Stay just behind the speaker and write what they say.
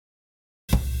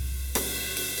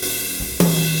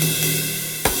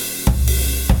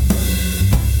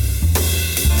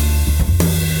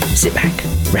sit back,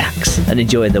 relax, and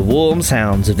enjoy the warm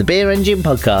sounds of the Beer Engine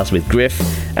podcast with Griff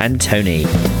and Tony.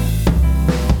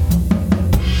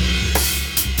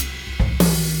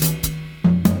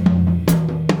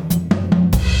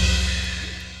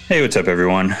 Hey, what's up,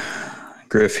 everyone?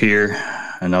 Griff here.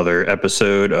 Another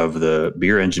episode of the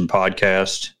Beer Engine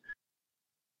podcast.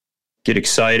 Get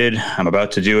excited. I'm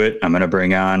about to do it. I'm going to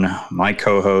bring on my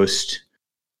co-host.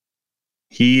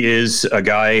 He is a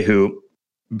guy who,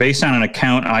 based on an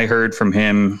account I heard from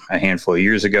him a handful of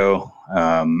years ago,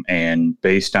 and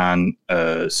based on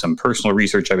some personal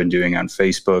research I've been doing on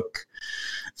Facebook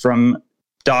from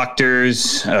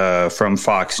doctors, from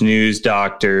Fox News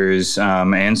doctors,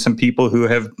 and some people who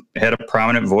have had a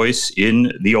prominent voice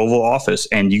in the Oval Office.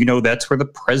 And you know, that's where the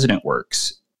president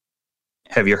works.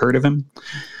 Have you heard of him?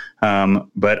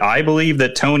 But I believe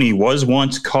that Tony was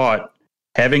once caught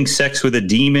having sex with a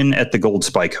demon at the Gold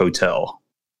Spike Hotel.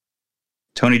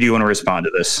 Tony, do you want to respond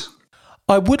to this?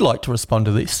 I would like to respond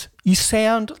to this. You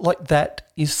sound like that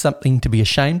is something to be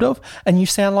ashamed of, and you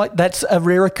sound like that's a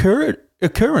rare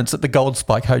occurrence at the Gold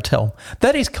Spike Hotel.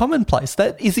 That is commonplace.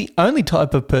 That is the only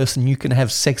type of person you can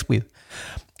have sex with.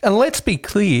 And let's be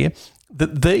clear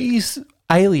that these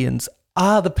aliens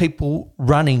are the people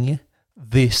running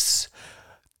this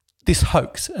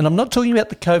hoax. And I'm not talking about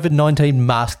the COVID-19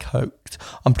 mask hoax.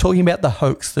 I'm talking about the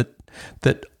hoax that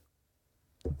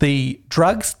the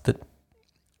drugs that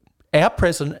our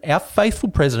president, our faithful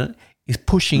president, is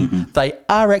pushing, they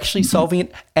are actually solving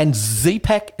it, and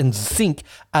Z-Pak and zinc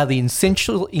are the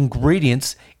essential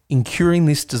ingredients in curing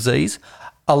this disease,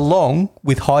 along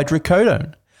with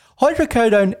hydrocodone.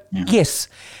 Hydrocodone, yes,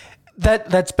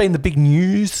 that's been the big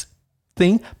news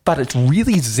thing, but it's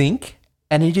really zinc,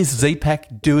 and it is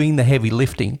Z-Pak doing the heavy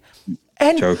lifting.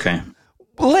 And okay.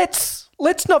 Let's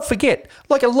not forget,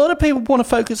 like, a lot of people want to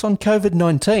focus on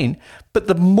COVID-19, but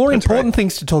the more important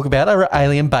things to talk about are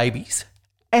alien babies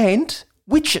and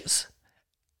witches.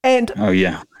 And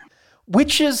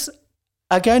witches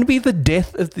are going to be the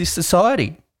death of this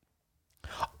society.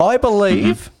 I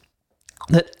believe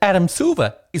that Adam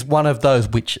Silver is one of those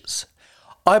witches.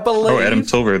 I believe... Oh, Adam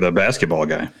Silver, the basketball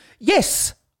guy.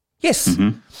 Yes.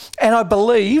 And I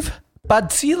believe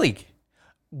Bud Selig,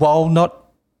 while not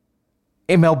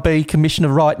MLB commissioner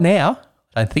right now,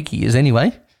 I don't think he is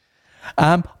anyway,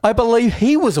 I believe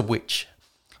he was a witch.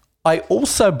 I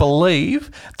also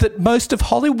believe that most of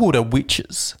Hollywood are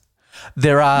witches.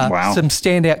 There are some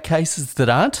standout cases that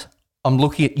aren't. I'm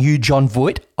looking at you, John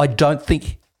Voight. I don't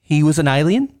think he was an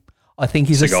alien. I think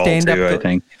he's a stand-up too, I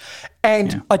think.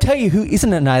 And I tell you who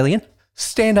isn't an alien,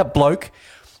 stand-up bloke,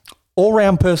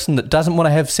 all-round person that doesn't want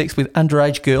to have sex with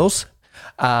underage girls,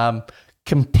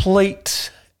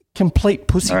 complete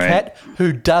pussycat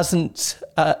who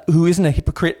isn't a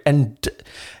hypocrite, and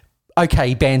okay,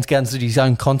 he bans guns at his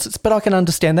own concerts, but I can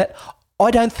understand that.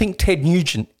 I don't think Ted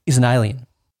Nugent is an alien.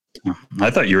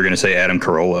 I thought you were going to say Adam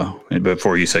Carolla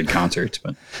before you said concerts,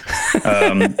 but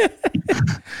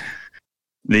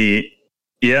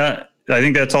I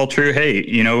think that's all true. Hey,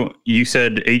 you know, you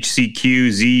said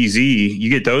HCQZZ, you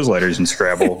get those letters in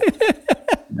Scrabble.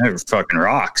 That fucking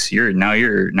rocks. You're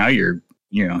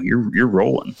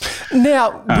rolling.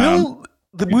 Now,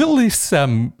 will this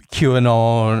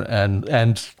QAnon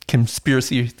and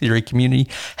conspiracy theory community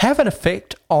have an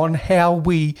effect on how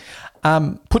we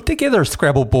put together a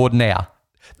Scrabble board now?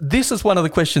 This is one of the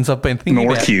questions I've been thinking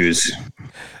about. More cues.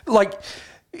 Like,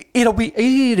 it'll be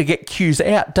easier to get cues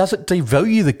out. Does it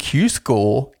devalue the Q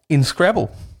score in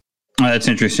Scrabble? That's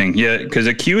interesting. Yeah, because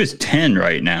a Q is 10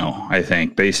 right now, I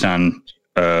think, based on...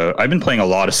 I've been playing a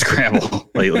lot of Scrabble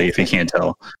lately, if you can't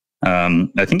tell.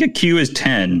 I think a Q is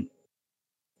 10.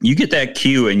 You get that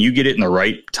Q and you get it in the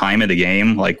right time of the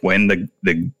game, like when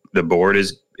the board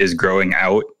is growing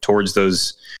out towards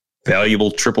those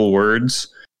valuable triple words.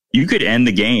 You could end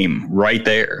the game right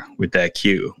there with that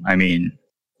Q. I mean,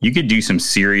 you could do some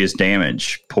serious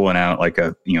damage pulling out like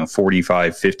a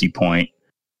 45, 50 point,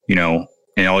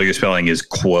 and all you're spelling is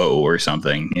quo or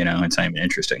something. It's not even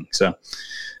interesting. So.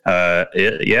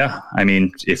 I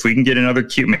mean, if we can get another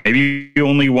Q, maybe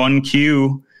only one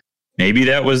Q, maybe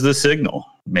that was the signal.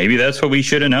 Maybe that's what we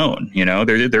should have known.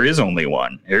 There is only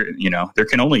one. There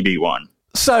can only be one.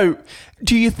 So,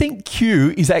 do you think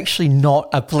Q is actually not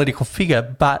a political figure,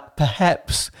 but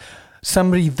perhaps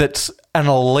somebody that's an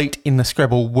elite in the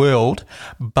Scrabble world,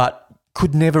 but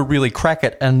could never really crack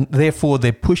it, and therefore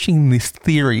they're pushing this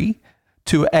theory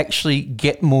to actually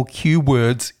get more Q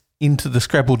words into the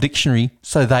Scrabble dictionary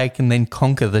so they can then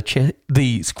conquer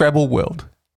the Scrabble world?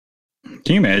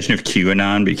 Can you imagine if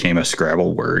QAnon became a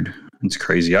Scrabble word? It's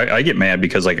crazy. I get mad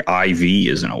because like IV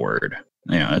isn't a word.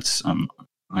 It's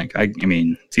Like, I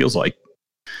mean, feels like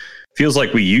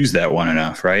we use that one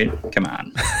enough, right? Come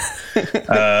on.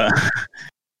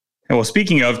 Well,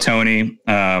 speaking of Tony,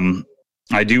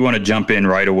 I do want to jump in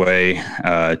right away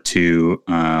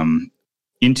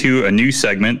into a new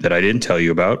segment that I didn't tell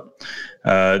you about.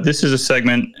 This is a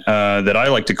segment that I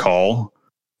like to call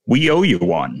We Owe You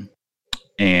One.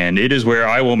 And it is where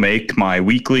I will make my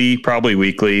weekly, probably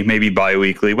weekly, maybe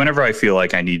bi-weekly, whenever I feel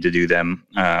like I need to do them.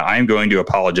 I'm going to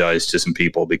apologize to some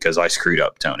people because I screwed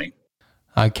up, Tony.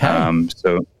 Okay.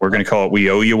 So we're going to call it We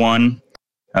Owe You One.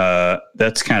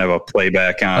 That's kind of a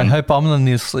playback on... I hope I'm on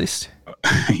this list.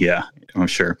 Yeah, I'm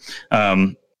sure.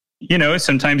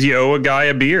 Sometimes you owe a guy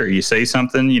a beer. You say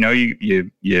something, you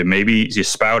maybe you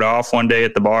spout off one day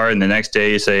at the bar, and the next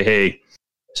day you say, "Hey,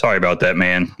 sorry about that,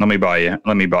 man. Let me buy you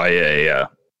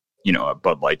a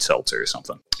Bud Light seltzer or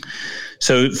something."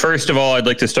 So first of all, I'd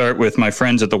like to start with my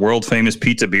friends at the world famous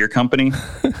Pizza Beer Company.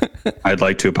 I'd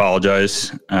like to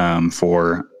apologize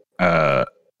for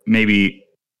maybe.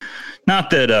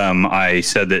 Not that I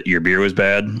said that your beer was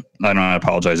bad. I'm not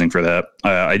apologizing for that.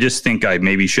 I just think I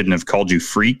maybe shouldn't have called you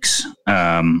freaks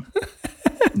who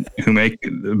make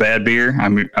bad beer.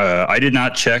 I did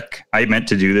not check. I meant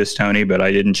to do this, Tony, but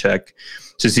I didn't check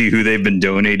to see who they've been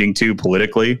donating to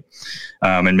politically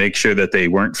and make sure that they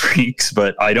weren't freaks.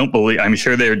 But I'm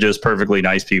sure they're just perfectly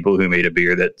nice people who made a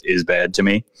beer that is bad to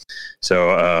me.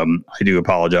 So I do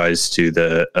apologize to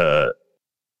the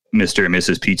Mr. and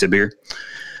Mrs. Pizza Beer.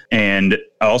 And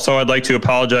also, I'd like to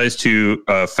apologize to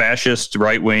fascist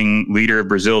right-wing leader of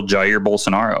Brazil, Jair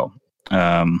Bolsonaro,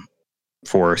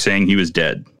 for saying he was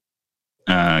dead.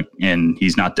 And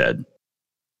he's not dead,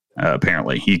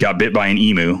 apparently. He got bit by an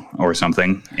emu or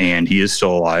something, and he is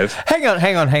still alive. Hang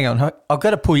on. I've got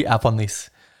to pull you up on this.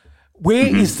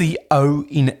 Where is the O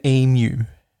in emu?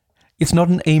 It's not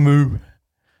an emu.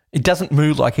 It doesn't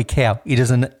moo like a cow. It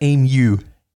is an emu.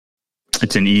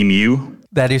 It's an emu?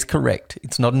 That is correct.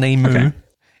 It's not an emu. Okay.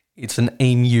 It's an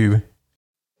emu.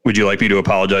 Would you like me to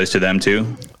apologize to them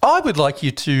too? I would like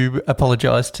you to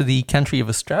apologise to the country of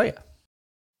Australia.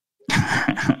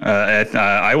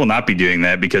 I will not be doing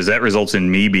that because that results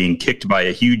in me being kicked by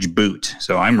a huge boot.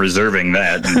 So I'm reserving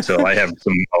that until I have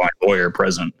my lawyer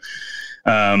present.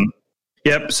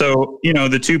 Yep. So,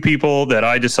 the two people that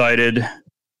I decided...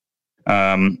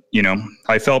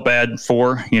 I felt bad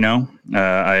for, it's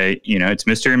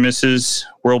Mr. and Mrs.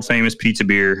 world famous Pizza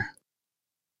Beer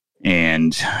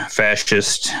and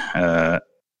fascist,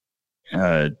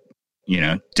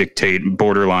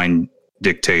 borderline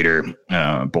dictator,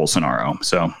 Bolsonaro.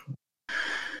 So,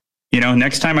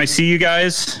 next time I see you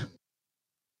guys,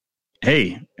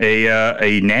 hey,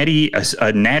 a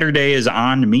natter day is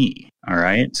on me. All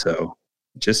right. So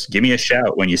just give me a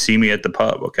shout when you see me at the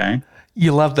pub. Okay.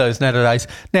 You love those natter days.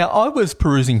 Now, I was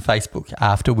perusing Facebook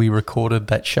after we recorded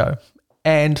that show,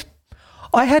 and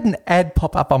I had an ad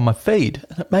pop up on my feed,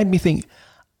 and it made me think,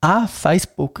 are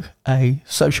Facebook a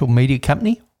social media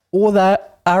company, or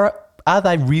are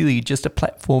they really just a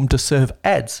platform to serve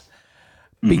ads?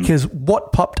 Because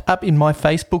what popped up in my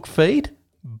Facebook feed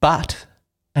but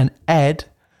an ad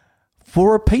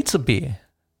for a pizza beer.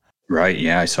 Right,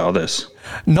 yeah, I saw this.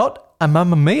 Not a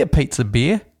Mamma Mia pizza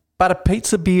beer, but a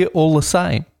pizza beer all the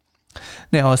same.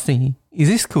 Now, I was thinking, is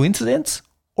this coincidence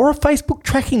or a Facebook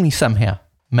tracking me somehow?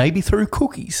 Maybe through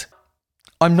cookies.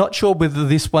 I'm not sure whether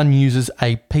this one uses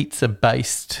a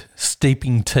pizza-based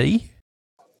steeping tea.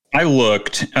 I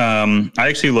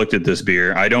actually looked at this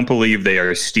beer. I don't believe they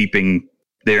are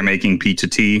making pizza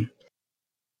tea.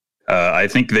 I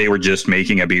think they were just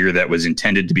making a beer that was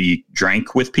intended to be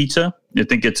drank with pizza. I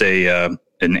think it's an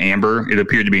amber. It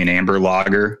appeared to be an amber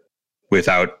lager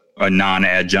without a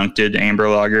non-adjuncted amber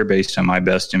lager based on my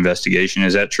best investigation.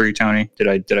 Is that true, Tony? Did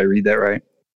I read that right?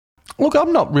 Look,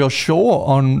 I'm not real sure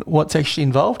on what's actually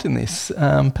involved in this.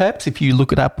 Perhaps if you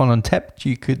look it up on Untappd,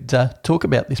 you could talk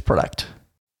about this product.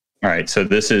 All right, so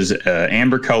this is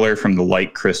amber color from the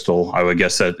light crystal. I would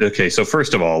guess that. Okay, so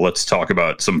first of all, let's talk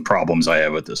about some problems I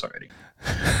have with this already.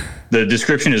 The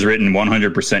description is written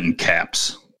 100% in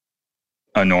caps.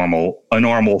 A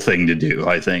normal thing to do,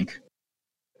 I think.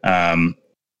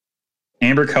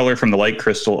 Amber color from the light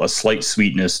crystal, a slight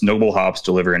sweetness. Noble hops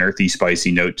deliver an earthy,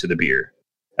 spicy note to the beer.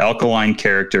 Alkaline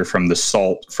character from the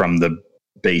salt from the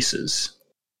bases.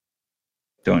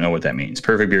 Don't know what that means.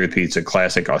 Perfect beer with pizza,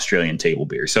 classic Australian table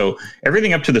beer. So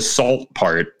everything up to the salt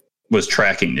part was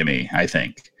tracking to me, I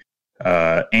think.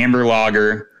 Amber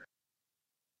lager,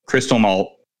 crystal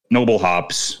malt, noble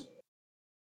hops.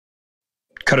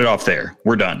 Cut it off there.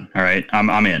 We're done. All right.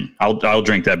 I'm in. I'll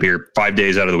drink that beer 5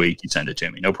 days out of the week. You send it to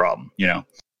me. No problem.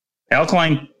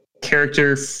 Alkaline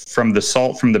character from the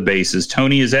Salt from the Bases.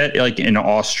 Tony, is that like an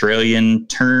Australian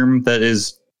term that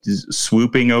is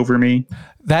swooping over me?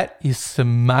 That is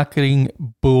some marketing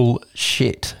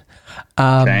bullshit.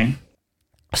 Okay.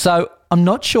 So I'm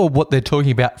not sure what they're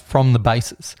talking about from the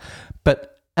bases,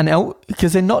 but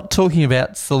because they're not talking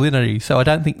about salinity, so I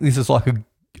don't think this is like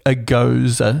a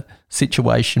Goza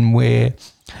situation where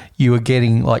you are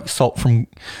getting like salt from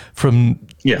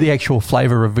the actual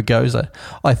flavour of a Goza.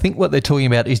 I think what they're talking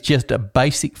about is just a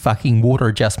basic fucking water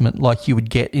adjustment like you would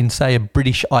get in, say, a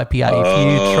British IPA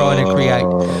if you're trying to create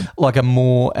like a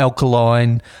more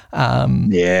alkaline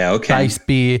base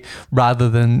beer rather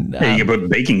than... you could put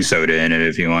baking soda in it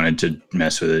if you wanted to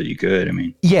mess with it. You could. I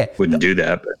mean, wouldn't do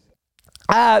that.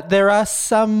 But there are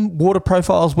some water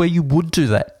profiles where you would do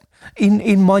that.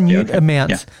 In minute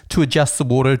amounts to adjust the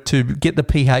water, to get the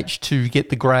pH, to get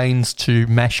the grains to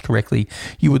mash correctly.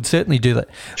 You would certainly do that.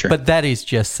 Sure. But that is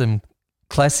just some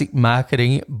classic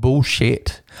marketing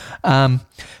bullshit.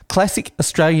 Classic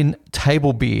Australian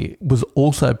table beer was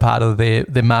also part of their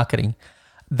marketing.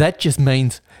 That just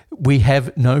means we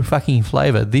have no fucking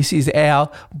flavour. This is our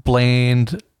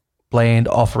bland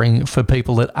offering for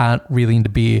people that aren't really into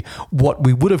beer. What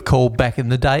we would have called back in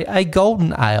the day a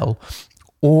golden ale.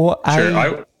 Or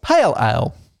a pale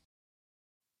ale.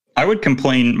 I would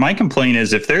complain. My complaint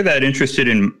is if they're that interested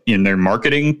in their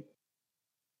marketing,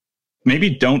 maybe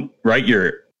don't write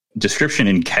your description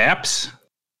in caps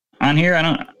on here.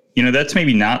 That's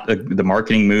maybe not the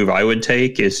marketing move I would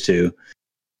take, is to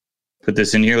put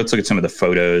this in here. Let's look at some of the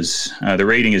photos. The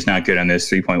rating is not good on this,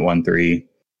 3.13.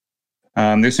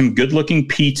 There's some good looking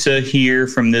pizza here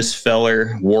from this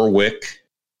feller, Warwick.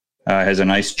 Has a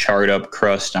nice charred up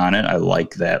crust on it. I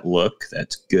like that look.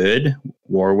 That's good.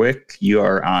 Warwick, you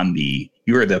are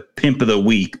the pimp of the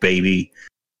week, baby,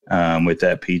 with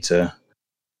that pizza.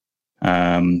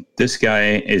 This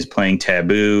guy is playing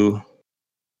Taboo.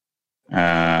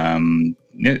 Actually,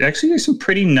 there's some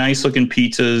pretty nice looking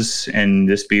pizzas, and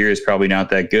this beer is probably not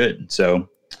that good. So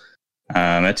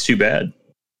that's too bad.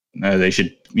 They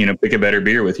should, pick a better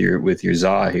beer with your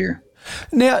za here.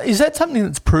 Now, is that something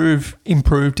that's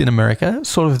improved in America?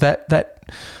 Sort of that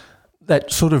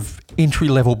sort of entry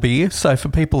level beer. So for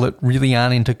people that really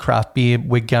aren't into craft beer,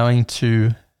 we're going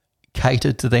to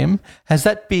cater to them. Has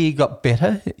that beer got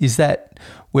better? Is that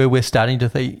where we're starting to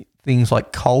see things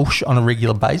like Kolsch on a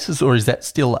regular basis, or is that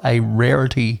still a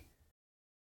rarity?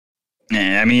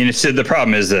 I mean, the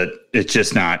problem is that it's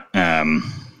just not.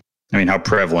 How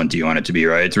prevalent do you want it to be?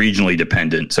 Right? It's regionally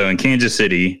dependent. So in Kansas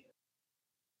City,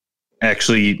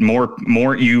 actually,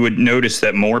 more you would notice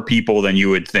that more people than you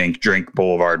would think drink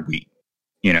Boulevard Wheat.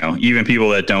 Even people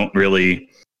that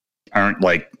aren't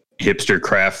like hipster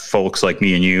craft folks like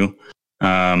me and you.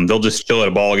 They'll just chill at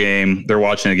a ball game. They're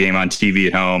watching a game on TV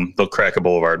at home. They'll crack a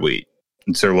Boulevard Wheat.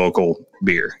 It's their local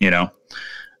beer.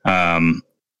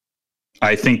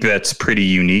 I think that's pretty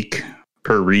unique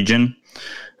per region.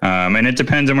 And it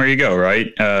depends on where you go,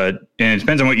 right? And it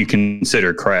depends on what you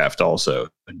consider craft also.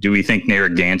 Do we think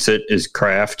Narragansett is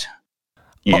craft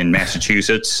in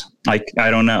Massachusetts? I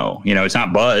don't know. It's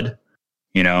not Bud.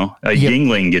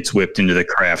 Yuengling gets whipped into the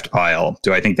craft pile.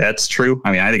 Do I think that's true?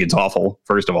 I mean, I think it's awful,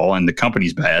 first of all, and the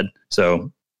company's bad.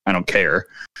 So I don't care.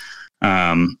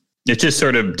 It just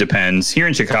sort of depends. Here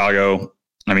in Chicago,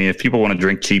 if people want to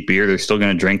drink cheap beer, they're still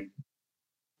going to drink,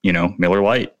 Miller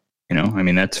Lite.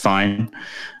 That's fine.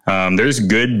 There's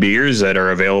good beers that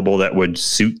are available that would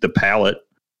suit the palate.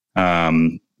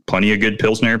 Plenty of good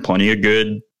Pilsner, plenty of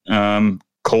good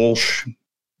Kolsch,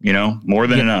 more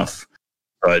than enough.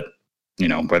 But,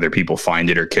 whether people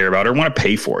find it or care about it or want to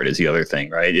pay for it is the other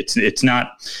thing, right? It's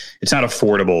not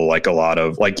affordable like a lot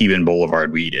of, like even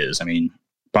Boulevard Wheat is. I mean,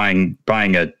 buying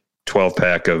a 12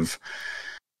 pack of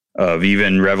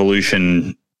even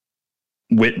Revolution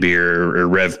wit beer or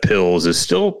Rev Pills is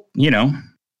still,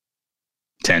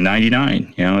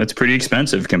 $10.99. It's pretty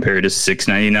expensive compared to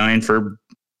 $6.99 for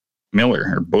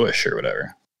Miller or Busch or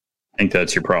whatever. I think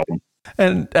that's your problem.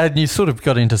 And you sort of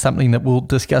got into something that we'll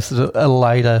discuss at a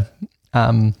later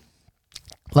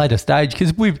stage,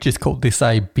 because we've just called this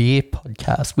a beer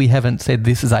podcast. We haven't said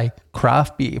this is a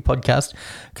craft beer podcast,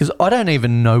 because I don't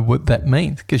even know what that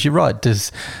means. Because you're right,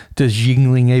 does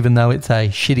Yuengling, even though it's a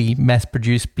shitty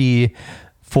mass-produced beer,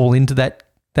 fall into that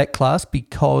class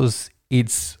because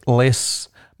it's less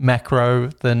macro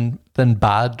than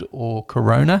Bud or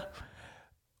Corona?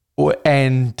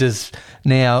 And does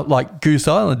now, like Goose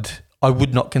Island, I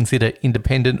would not consider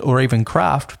independent or even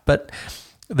craft, but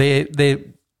their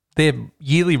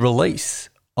yearly release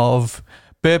of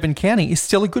Bourbon County is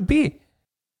still a good beer.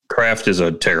 Craft is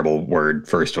a terrible word.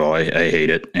 First of all, I hate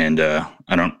it. And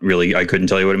I couldn't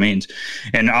tell you what it means.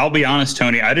 And I'll be honest,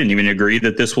 Tony, I didn't even agree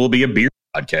that this will be a beer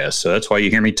podcast. So that's why you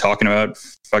hear me talking about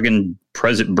fucking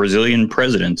Brazilian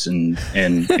presidents and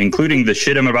including the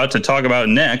shit I'm about to talk about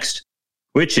next,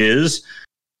 which is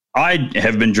I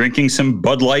have been drinking some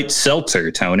Bud Light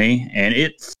Seltzer, Tony, and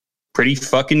it's pretty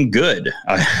fucking good.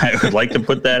 I would like to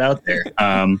put that out there.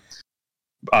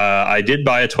 I did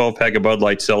buy a 12-pack of Bud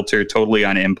Light Seltzer totally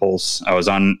on impulse. I was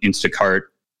on Instacart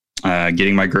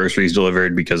getting my groceries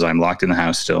delivered because I'm locked in the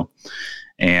house still.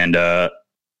 And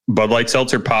Bud Light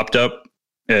Seltzer popped up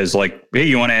as like, hey,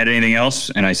 you want to add anything else?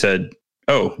 And I said,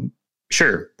 oh,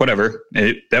 sure, whatever.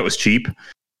 That was cheap.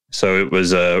 So it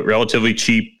was a relatively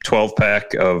cheap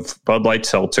 12-pack of Bud Light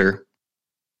Seltzer,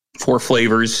 4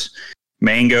 flavors,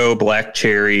 mango, black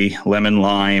cherry, lemon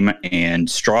lime, and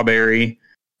strawberry.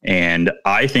 And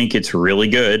I think it's really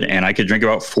good, and I could drink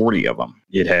about 40 of them.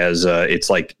 It has, it's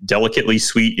like delicately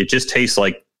sweet. It just tastes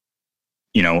like,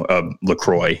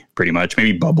 LaCroix pretty much,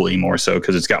 maybe bubbly more so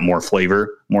because it's got more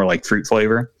flavor, more like fruit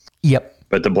flavor. Yep.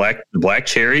 But the black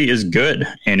cherry is good,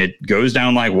 and it goes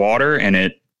down like water, and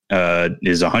it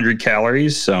is 100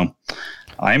 calories. So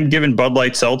I'm giving Bud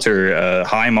Light Seltzer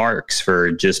high marks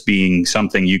for just being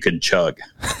something you could chug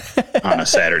on a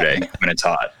Saturday when it's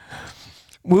hot.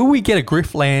 Will we get a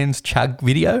Grifflands chug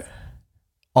video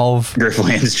of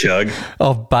Grifflands chug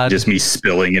of Bud? Just me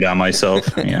spilling it on myself.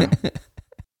 Yeah,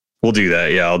 we'll do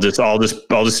that. Yeah, I'll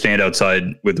just stand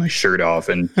outside with my shirt off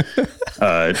and so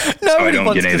I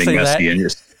don't get anything messy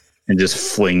and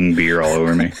just fling beer all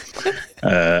over me.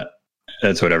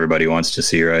 That's what everybody wants to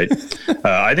see, right?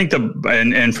 I think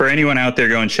and for anyone out there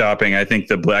going shopping, I think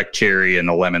the black cherry and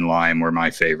the lemon lime were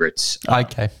my favorites.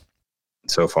 Okay.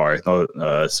 So far.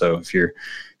 So if you're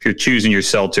choosing your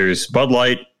seltzers, Bud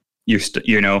Light,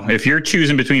 if you're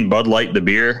choosing between Bud Light the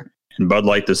beer and Bud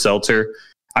Light the seltzer,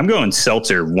 I'm going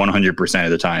seltzer 100%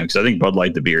 of the time because I think Bud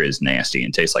Light the beer is nasty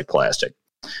and tastes like plastic.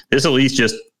 This at least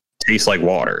just tastes like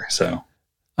water. So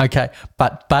okay,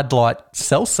 but Bud Light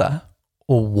Seltzer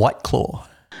or White Claw?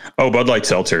 Oh, Bud Light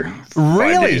Seltzer.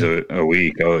 Really? 5 days a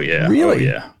week. Oh yeah. Really?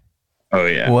 Oh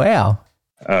yeah. Wow.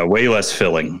 Way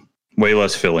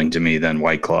less filling to me than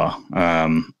White Claw.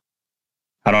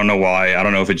 I don't know why. I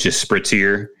don't know if it's just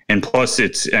spritzier. And plus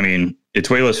it's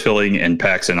way less filling and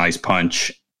packs a nice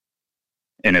punch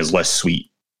and is less sweet.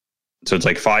 So it's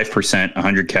like 5%,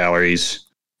 100 calories,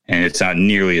 and it's not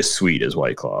nearly as sweet as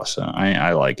White Claw. So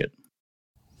I like it.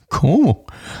 Cool.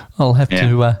 I'll have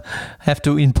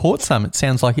to import some. It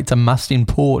sounds like it's a must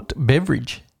import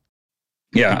beverage.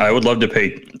 Yeah, I would love to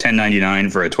pay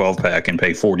 $10.99 for a 12-pack and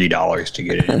pay $40 to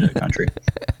get it into the country.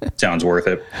 Sounds worth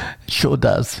it. Sure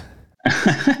does.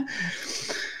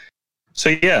 So,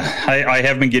 yeah, I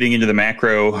have been getting into the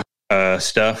macro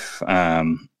stuff,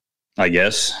 I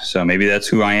guess. So maybe that's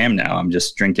who I am now. I'm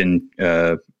just drinking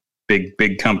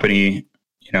big company.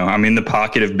 I'm in the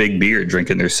pocket of big beer,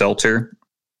 drinking their seltzer.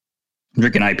 I'm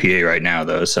drinking IPA right now,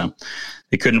 though, so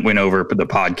they couldn't win over the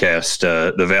podcast,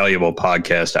 the valuable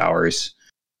podcast hours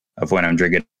of when I'm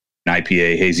drinking an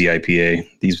IPA, hazy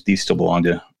IPA. These still belong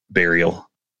to Burial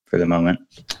for the moment.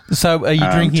 So are you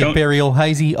drinking a Burial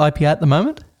hazy IPA at the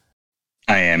moment?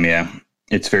 I am, yeah.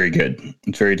 It's very good.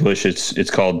 It's very delicious. It's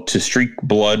called To Streak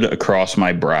Blood Across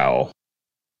My Brow.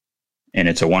 And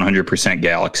it's a 100%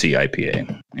 Galaxy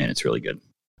IPA, and it's really good.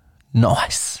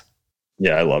 Nice.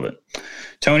 Yeah, I love it.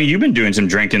 Tony, you've been doing some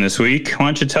drinking this week. Why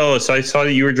don't you tell us? I saw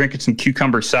that you were drinking some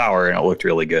cucumber sour, and it looked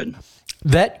really good.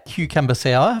 That cucumber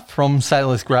sour from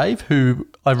Sailor's Grave, who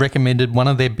I recommended one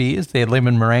of their beers, their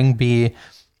lemon meringue beer,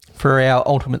 for our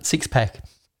Ultimate 6-pack.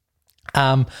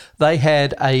 They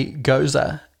had a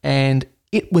Goza, and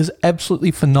it was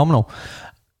absolutely phenomenal.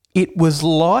 It was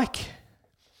like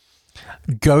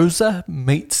Goza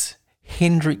meets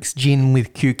Hendrick's gin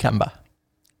with cucumber,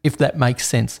 if that makes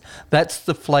sense. That's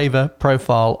the flavour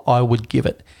profile I would give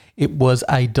it. It was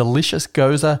a delicious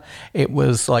Goza. It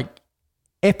was like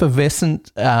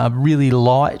effervescent, really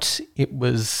light. It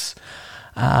was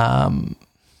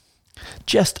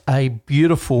just a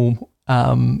beautiful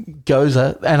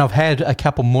Goza, and I've had a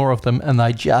couple more of them, and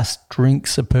they just drink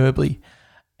superbly.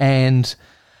 And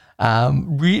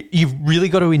you've really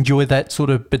got to enjoy that sort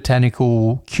of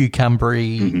botanical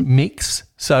cucumbery mix.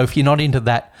 So if you're not into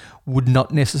that, would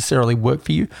not necessarily work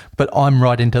for you, but I'm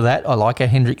right into that. I like a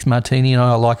Hendrick's Martini, and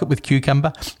I like it with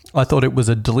cucumber. I thought it was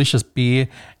a delicious beer,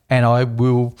 and I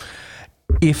will,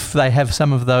 if they have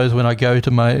some of those when I go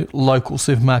to my local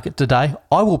supermarket today,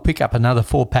 I will pick up another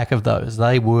 4-pack of those.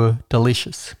 They were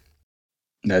delicious.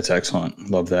 That's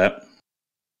excellent. Love that.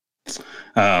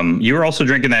 You were also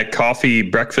drinking that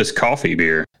breakfast coffee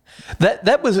beer.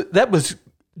 That was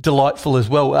delightful as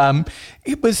well.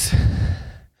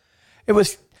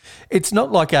 It's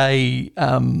not like a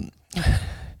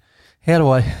how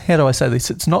do I say this?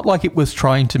 It's not like it was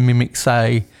trying to mimic,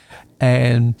 say,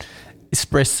 an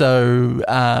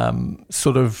espresso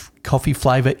sort of coffee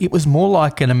flavour. It was more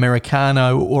like an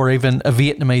Americano or even a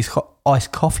Vietnamese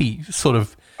iced coffee sort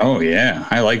of. Oh, yeah.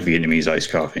 I like Vietnamese iced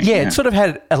coffee. Yeah, it sort of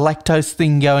had a lactose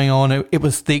thing going on. It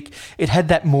was thick. It had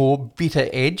that more bitter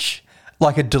edge,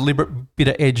 like a deliberate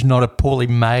bitter edge, not a poorly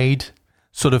made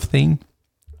sort of thing.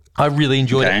 I really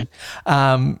enjoyed it.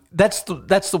 That's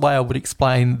the way I would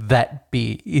explain that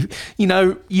beer.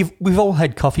 We've all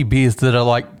had coffee beers that are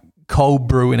like cold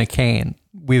brew in a can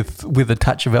with a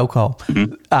touch of alcohol.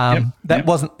 Mm-hmm. That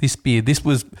wasn't this beer. This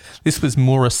was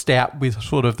more a stout with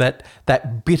sort of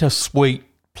that bittersweet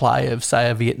play of, say,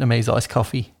 a Vietnamese iced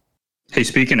coffee. Hey,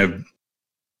 speaking of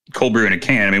cold brew in a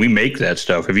can, I mean, we make that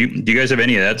stuff. Do you guys have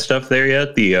any of that stuff there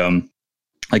yet? The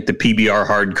like the PBR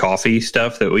hard coffee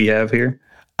stuff that we have here?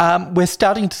 We're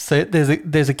starting to see it.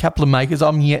 There's a couple of makers.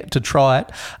 I'm yet to try it.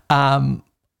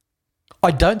 I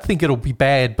don't think it'll be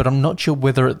bad, but I'm not sure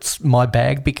whether it's my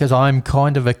bag because I'm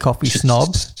kind of a coffee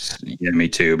snob. Yeah, me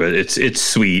too. But it's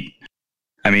sweet.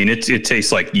 I mean, it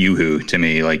tastes like Yoo-hoo to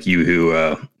me. Like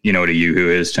Yoo-hoo. You know what a Yoo-hoo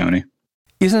is, Tony?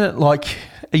 Isn't it like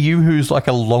a Yoo-hoo's like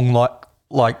a long life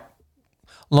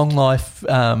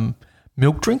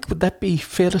milk drink? Would that be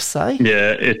fair to say?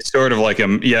 Yeah, it's sort of like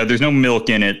there's no milk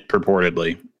in it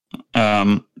purportedly.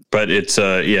 But it's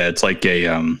it's like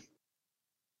a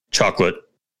chocolate.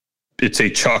 It's a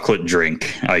chocolate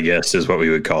drink, I guess, is what we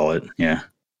would call it. Yeah.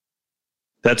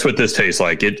 That's what this tastes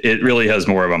like. It really has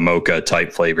more of a mocha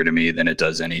type flavor to me than it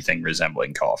does anything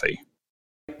resembling coffee.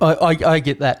 I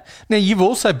get that. Now, you've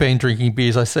also been drinking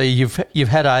beers. I see you've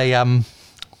had a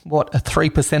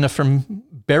 3%er from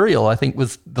Burial, I think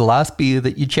was the last beer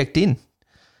that you checked in.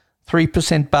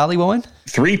 3% barley wine?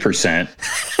 3%?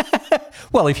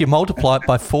 Well, if you multiply it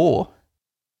by 4.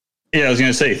 Yeah, I was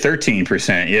going to say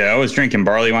 13%. Yeah, I was drinking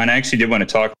barley wine. I actually did want to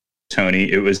talk to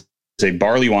Tony. It was a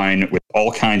barley wine with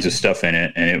all kinds of stuff in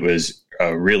it, and it was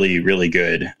really, really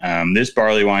good. This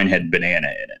barley wine had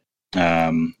banana in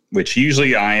it, which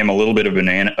usually I am a little bit of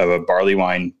a barley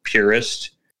wine purist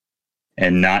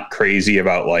and not crazy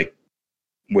about like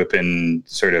whipping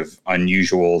sort of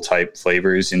unusual type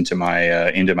flavors into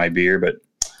my beer, but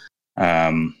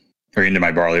or into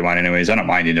my barley wine anyways. I don't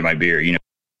mind into my beer,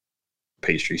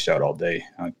 pastry stout all day.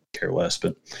 I care less,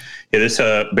 but yeah, this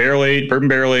bourbon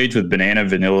barrel aged with banana,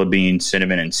 vanilla bean,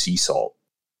 cinnamon, and sea salt.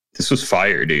 This was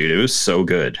fire, dude. It was so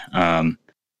good. Had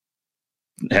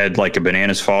like a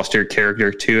Bananas Foster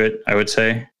character to it, I would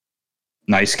say.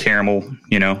 Nice caramel,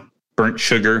 burnt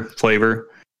sugar flavor.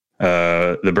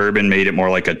 The bourbon made it more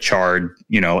like a charred,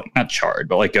 not charred,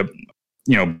 but like a,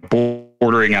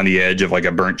 bordering on the edge of like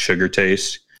a burnt sugar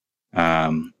taste.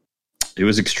 It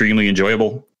was extremely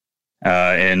enjoyable.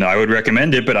 And I would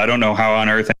recommend it, but I don't know how on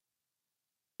earth I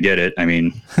get it. I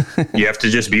mean, you have to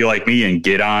just be like me and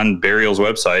get on Burial's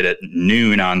website at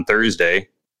noon on Thursday,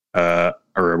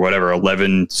 or whatever,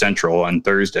 11 Central on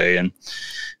Thursday, and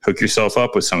hook yourself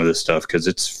up with some of this stuff because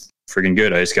it's freaking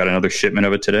good. I just got another shipment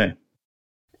of it today.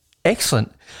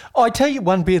 Excellent. I tell you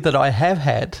one beer that I have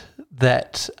had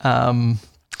that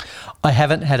I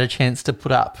haven't had a chance to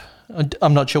put up.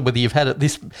 I'm not sure whether you've had it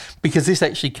because this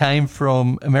actually came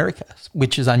from America,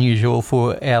 which is unusual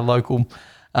for our local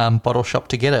bottle shop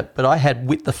to get it. But I had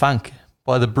Wit the Funk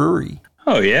by the brewery.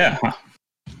 Oh, yeah.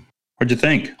 What'd you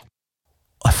think?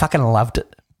 I fucking loved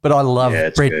it. But I love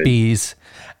Brett beers.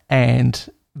 And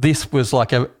this was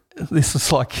like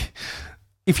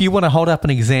if you want to hold up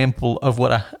an example of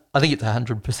what I think it's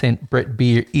 100% Brett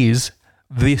beer is,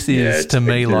 this is to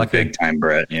me like big time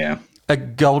Brett, yeah. A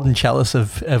golden chalice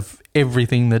of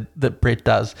everything that Brett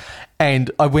does.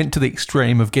 And I went to the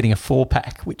extreme of getting a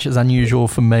 4-pack, which is unusual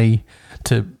for me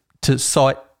to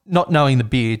cite, not knowing the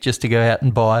beer, just to go out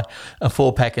and buy a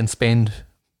 4-pack and spend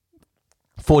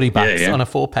 $40 on a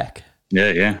 4-pack.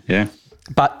 Yeah.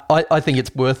 But I think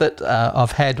it's worth it.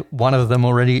 I've had one of them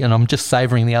already and I'm just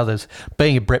savouring the others.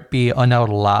 Being a Brett beer, I know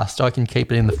it'll last. I can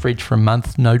keep it in the fridge for a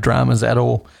month, no dramas at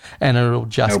all. And it'll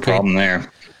just get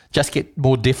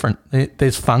more different.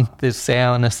 There's funk, there's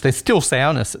sourness. There's still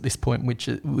sourness at this point, which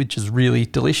is really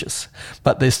delicious.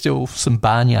 But there's still some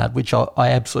barnyard, which I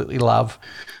absolutely love.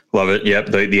 Love it. Yep.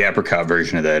 The apricot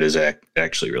version of that is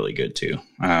actually really good too.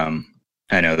 I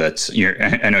know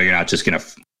I know you're not just going to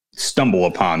stumble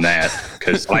upon that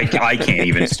because I can't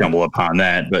even stumble upon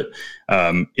that. But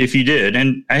if you did,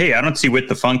 and hey, I don't see Wit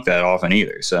the Funk that often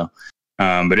either. So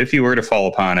But if you were to fall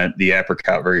upon it, the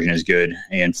apricot version is good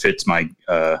and fits my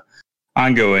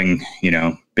ongoing,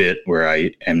 bit where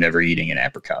I am never eating an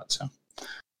apricot. So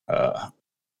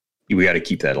we got to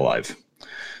keep that alive.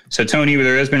 So, Tony,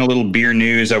 there has been a little beer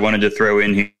news I wanted to throw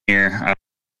in here.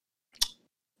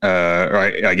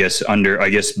 I guess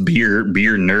beer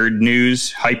nerd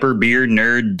news, hyper beer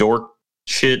nerd dork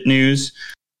shit news.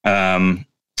 Tony,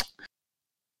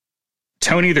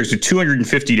 there's a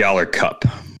 $250 cup.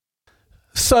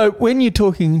 So when you're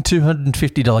talking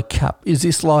 $250 cup, is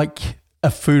this like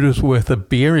a food's worth of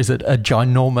beer? Is it a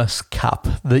ginormous cup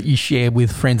that you share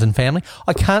with friends and family?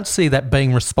 I can't see that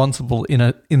being responsible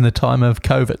in the time of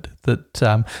COVID.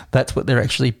 That's what they're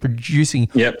actually producing.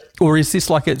 Yep. Or is this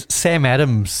like Sam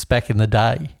Adams back in the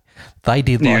day? They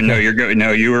did like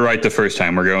you were right the first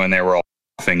time. We're going there. We're all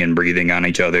coughing and breathing on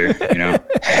each other.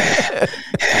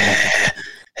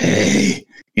 Hey.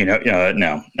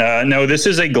 No. This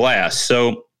is a glass.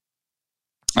 So,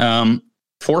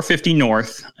 450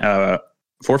 North.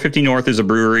 450 North is a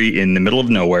brewery in the middle of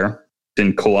nowhere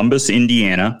in Columbus,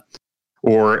 Indiana,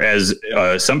 or as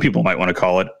some people might want to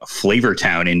call it,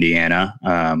 Flavortown, Indiana.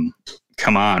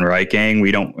 Come on, right, gang?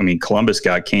 Columbus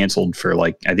got canceled for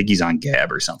I think he's on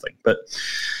Gab or something. But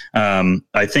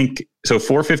I think so.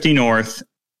 450 North,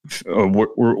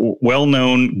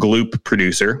 well-known Gloop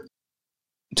producer.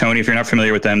 Tony, if you're not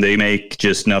familiar with them, they make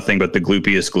just nothing but the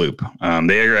gloopiest gloop.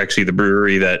 They are actually the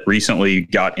brewery that recently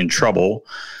got in trouble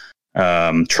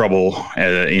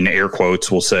in air quotes,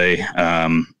 we'll say,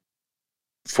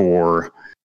 for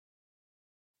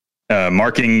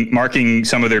marking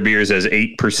some of their beers as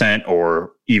 8%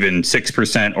 or even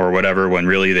 6% or whatever, when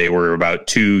really they were about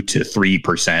 2 to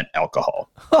 3% alcohol.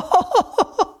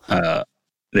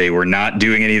 They were not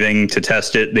doing anything to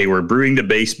test it. They were brewing the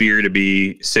base beer to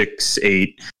be 6,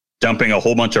 8, dumping a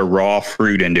whole bunch of raw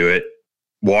fruit into it,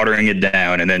 watering it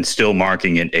down, and then still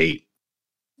marking it 8.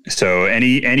 So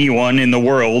anyone in the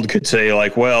world could say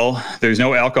well, there's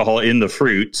no alcohol in the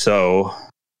fruit. So,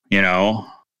 how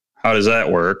does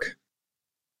that work?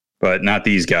 But not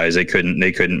these guys. They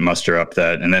couldn't muster up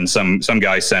that. And then some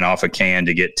guy sent off a can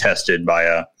to get tested by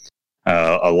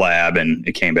a lab, and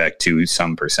it came back to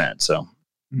some percent. So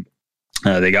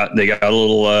they got a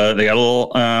little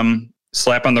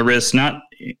slap on the wrist, not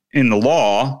in the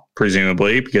law,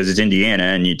 presumably, because it's Indiana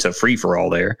and it's a free for all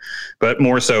there, but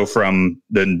more so from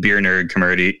the beer nerd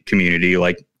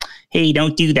community. Hey,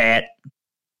 don't do that.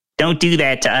 Don't do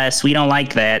that to us. We don't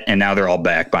like that. And now they're all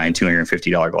back buying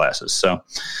 $250 glasses. So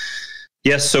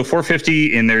yes, so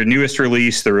 450 in their newest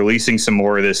release, they're releasing some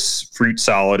more of this fruit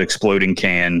solid exploding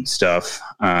can stuff.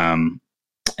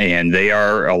 And they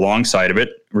are, alongside of it,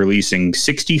 releasing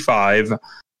 65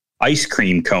 ice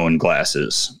cream cone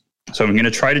glasses. So I'm going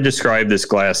to try to describe this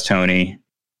glass, Tony,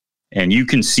 and you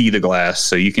can see the glass,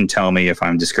 so you can tell me if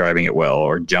I'm describing it well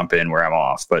or jump in where I'm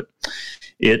off. But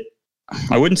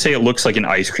I wouldn't say it looks like an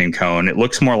ice cream cone. It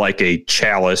looks more like a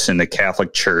chalice in the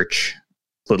Catholic Church,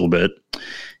 a little bit.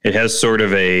 It has sort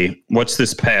of what's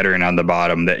this pattern on the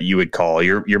bottom that you would call?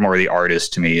 You're more the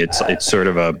artist to me. It's sort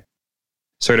of a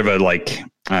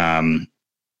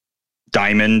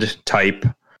diamond type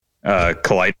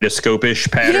kaleidoscope-ish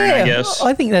pattern, I guess.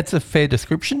 I think that's a fair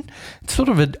description. It's sort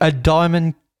of a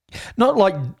diamond, not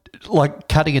like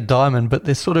cutting a diamond, but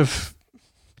there's sort of,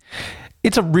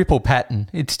 it's a ripple pattern.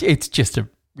 It's just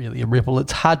really a ripple.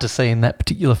 It's hard to see in that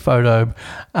particular photo.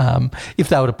 If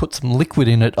they were to put some liquid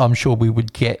in it, I'm sure we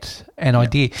would get an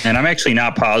idea. And I'm actually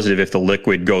not positive if the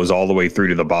liquid goes all the way through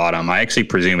to the bottom. I actually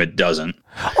presume it doesn't.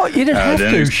 Oh, it'd have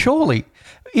to, surely.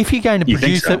 If you're going to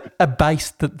produce a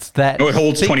base that's that... No, it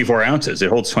holds 24 ounces. It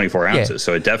holds 24 ounces,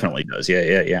 so it definitely does.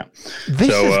 Yeah.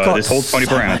 This holds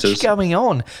 24 ounces. Much going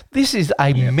on. This is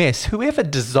a mess. Whoever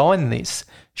designed this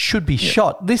should be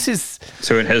shot. This is...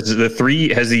 So it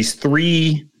has these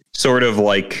three sort of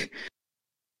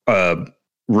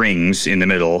rings in the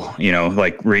middle,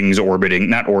 rings orbiting,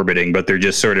 not orbiting, but they're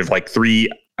just sort of like three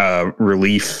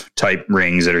relief type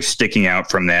rings that are sticking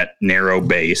out from that narrow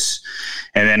base.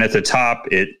 And then at the top,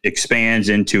 it expands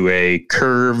into a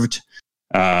curved,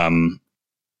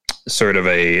 sort of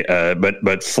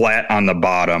but flat on the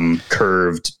bottom,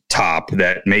 curved top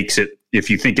that makes it, if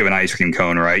you think of an ice cream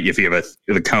cone, right? If you have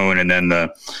the cone and then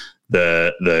the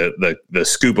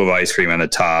scoop of ice cream on the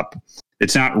top,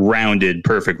 it's not rounded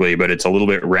perfectly, but it's a little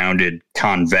bit rounded,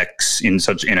 convex in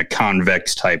a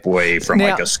convex type way from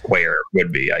a square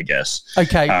would be, I guess.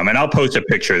 Okay. And I'll post a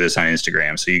picture of this on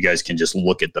Instagram so you guys can just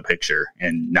look at the picture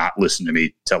and not listen to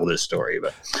me tell this story.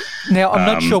 But now I'm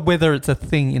not sure whether it's a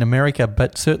thing in America,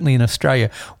 but certainly in Australia,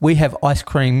 we have ice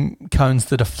cream cones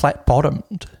that are flat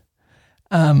bottomed.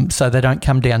 so they don't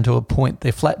come down to a point.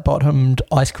 They're flat-bottomed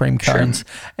ice cream cones,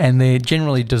 and they're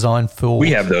generally designed for...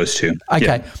 We have those too. Okay,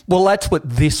 Yeah. well, that's what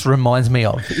this reminds me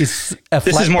of. This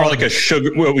is more like a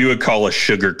sugar, what we would call a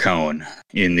sugar cone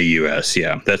in the U.S.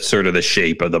 Yeah, that's sort of the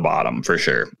shape of the bottom for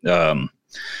sure.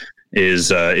 Is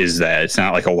that it's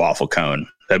not like a waffle cone?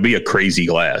 That'd be a crazy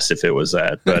glass if it was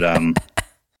that. But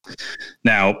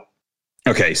now,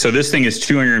 okay, so this thing is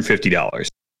 $250.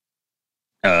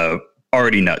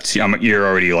 Already nuts. You're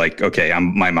already like, okay,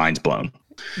 my mind's blown.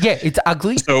 Yeah, it's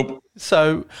ugly.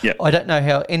 So yeah. I don't know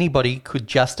how anybody could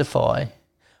justify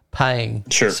paying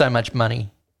so much money.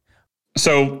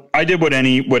 So I did what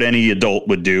any adult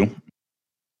would do.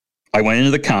 I went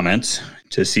into the comments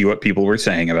to see what people were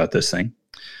saying about this thing.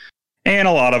 And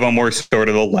a lot of them were sort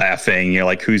of laughing. You're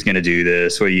like, who's going to do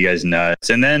this? What are you guys nuts?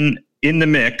 And then in the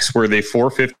mix were the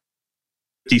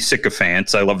 450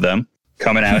 sycophants. I love them.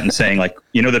 Coming out and saying, like,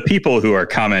 the people who are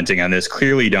commenting on this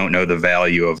clearly don't know the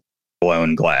value of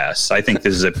blown glass. I think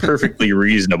this is a perfectly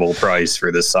reasonable price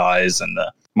for the size and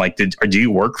the like. Do you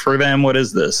work for them? What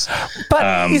is this?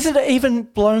 But is it even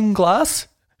blown glass?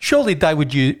 Surely they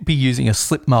would be using a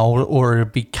slip mold or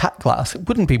it'd be cut glass. It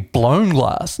wouldn't be blown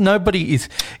glass. Nobody is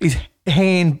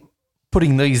hand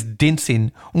putting these dents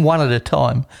in one at a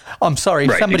time. I'm sorry,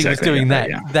 if somebody was doing that,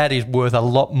 that is worth a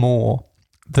lot more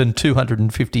than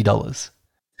 $250.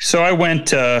 So I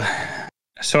went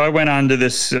onto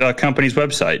this company's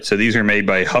website. So these are made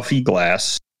by Huffy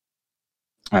Glass.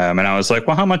 And I was like,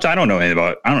 well, how much? I don't know anything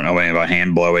about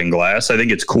hand blowing glass. I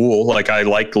think it's cool. Like, I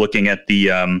like looking at the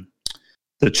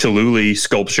Chihuly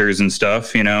sculptures and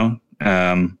stuff,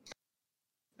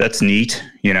 that's neat,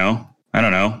 I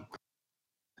don't know.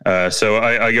 So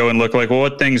I go and look like, well,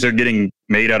 what things are getting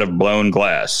made out of blown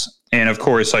glass? And of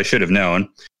course I should have known.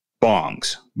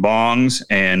 Bongs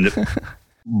and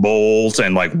bowls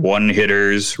and like one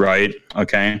hitters, right?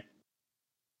 Okay.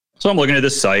 So I'm looking at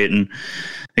this site and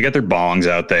they got their bongs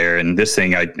out there, and this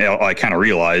thing I kind of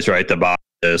realized, right, the bottom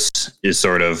of this is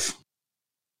sort of,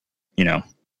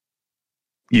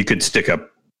 you could stick a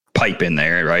pipe in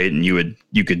there, right? And you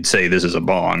could say this is a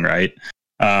bong, right?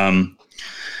 So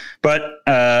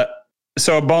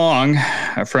a bong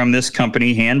from this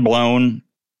company, hand blown,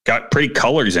 got pretty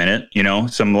colors in it,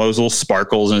 some of those little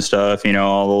sparkles and stuff,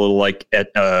 all the little like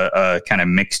kind of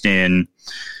mixed in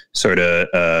sort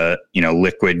of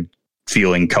liquid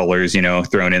feeling colors,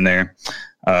 thrown in there,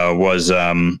 was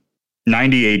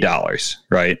 $98,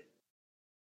 right?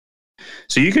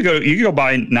 So you could go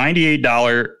buy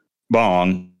 $98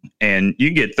 bong and you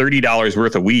can get $30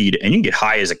 worth of weed and you can get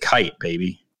high as a kite,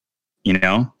 baby.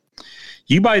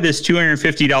 You buy this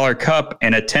 $250 cup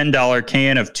and a $10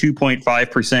 can of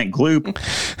 2.5%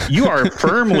 gloop, you are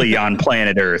firmly on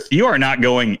planet Earth. You are not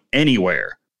going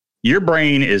anywhere. Your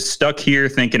brain is stuck here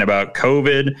thinking about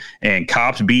COVID and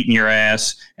cops beating your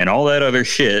ass and all that other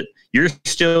shit. You're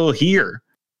still here.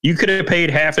 You could have paid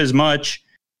half as much,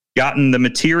 gotten the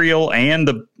material and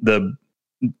the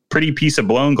pretty piece of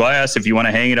blown glass if you want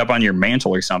to hang it up on your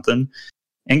mantle or something,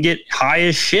 and get high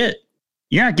as shit.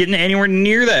 You're not getting anywhere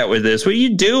near that with this. What are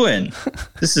you doing?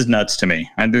 This is nuts to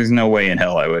me. There's no way in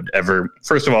hell I would ever.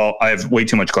 First of all, I have way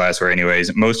too much glassware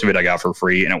anyways. Most of it I got for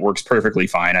free, and it works perfectly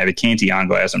fine. I have a Cantillon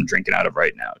glass I'm drinking out of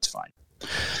right now. It's fine.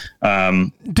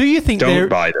 Do you think don't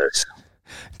buy this?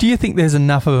 Do you think there's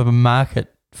enough of a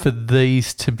market for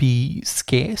these to be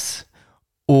scarce?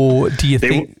 Or do you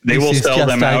think they will sell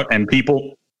them out, and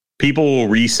people will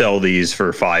resell these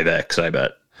for 5x, I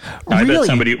bet. I bet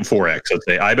somebody 4x, let's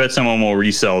say. I bet someone will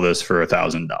resell this for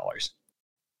 $1,000.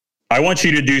 I want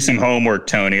you to do some homework,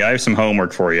 Tony. I have some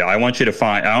homework for you. I want you to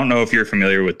find, I don't know if you're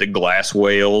familiar with the glass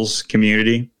whales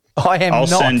community. I'll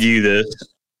send you this,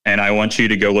 and I want you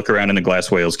to go look around in the glass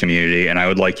whales community, and I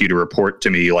would like you to report to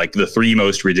me like the 3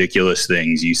 most ridiculous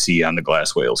things you see on the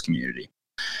glass whales community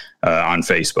on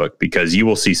Facebook, because you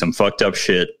will see some fucked up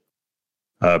shit.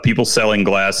 People selling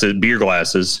beer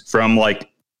glasses from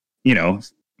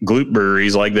gloop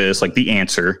breweries like this, like The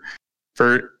Answer,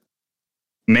 for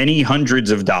many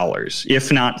hundreds of dollars,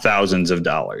 if not thousands of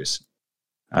dollars.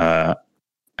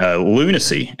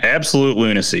 Lunacy, absolute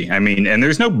lunacy. I mean, and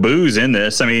there's no booze in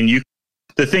this. I mean,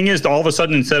 the thing is, all of a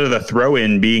sudden, instead of the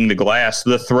throw-in being the glass,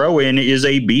 the throw-in is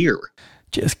a beer.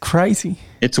 Just crazy.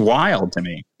 It's wild to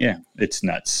me. Yeah, it's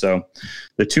nuts. So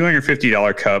the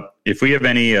 $250 cup, if we have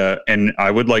any, and I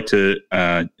would like to,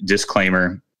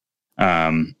 disclaimer,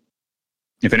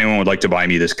 if anyone would like to buy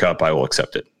me this cup, I will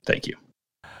accept it. Thank you.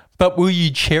 But will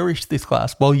you cherish this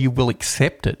glass? Well, you will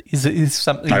accept it. Is it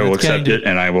something I will accept it,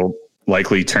 and I will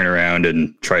likely turn around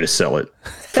and try to sell it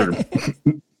for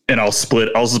and I'll split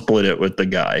it with the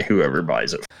guy, whoever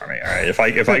buys it for me. All right. If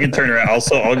I can turn around,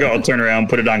 I'll turn around,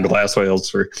 put it on glass whales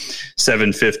for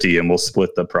 $750, and we'll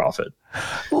split the profit.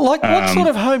 Like, what sort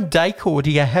of home decor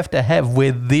do you have to have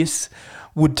where this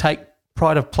would take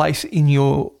pride of place in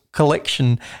your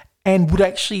collection and would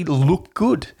actually look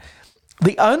good?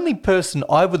 The only person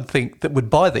I would think that would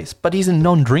buy this, but he's a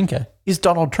non-drinker, is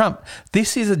Donald Trump.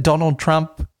 This is a Donald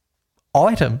Trump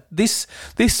item. This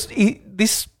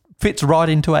fits right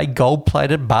into a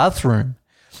gold-plated bathroom.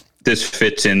 This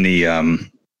fits in the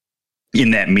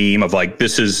in that meme of like,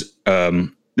 this is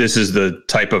the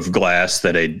type of glass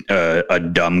that a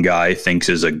dumb guy thinks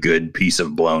is a good piece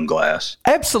of blown glass.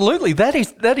 Absolutely.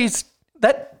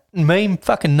 That meme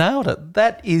fucking nailed it.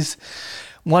 That is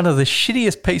one of the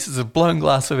shittiest pieces of blown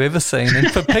glass I've ever seen. And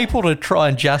for people to try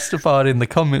and justify it in the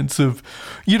comments of,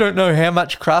 you don't know how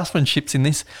much craftsmanship's in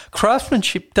this.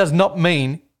 Craftsmanship does not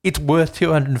mean it's worth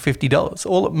 $250.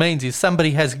 All it means is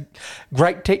somebody has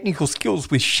great technical skills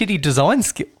with shitty design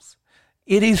skills.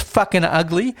 It is fucking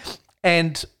ugly.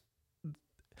 And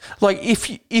like, if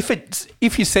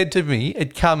you said to me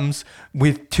it comes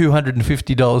with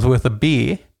 $250 worth of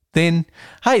beer, then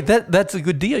hey, that's a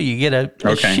good deal. You get a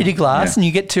shitty glass and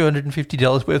you get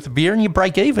 $250 worth of beer and you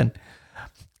break even.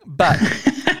 But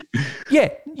yeah,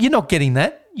 you're not getting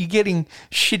that. You're getting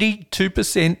shitty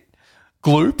 2%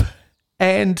 gloop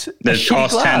and that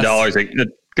costs glass. $10. It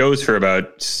goes for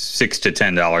about $6 to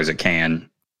 $10 a can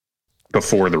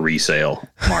before the resale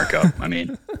markup. I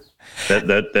mean,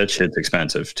 that shit's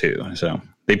expensive too. So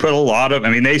they put a lot of. I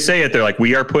mean, they say it. They're like,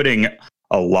 we are putting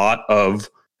a lot of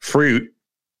fruit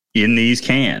in these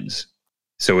cans,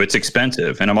 so it's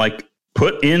expensive. And I'm like,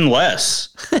 put in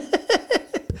less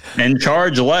and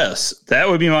charge less. That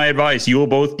would be my advice. You will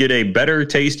both get a better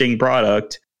tasting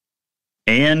product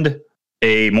and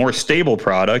a more stable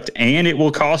product, and it will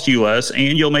cost you less,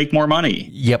 and you'll make more money.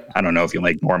 Yep. I don't know if you'll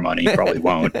make more money. Probably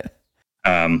won't.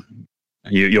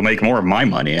 You'll make more of my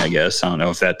money, I guess. I don't know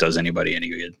if that does anybody any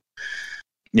good.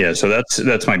 Yeah, so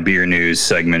that's my beer news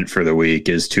segment for the week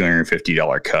is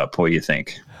 $250 cup. What do you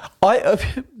think?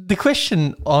 The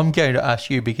question I'm going to ask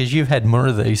you, because you've had more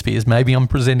of these beers, maybe I'm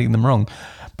presenting them wrong,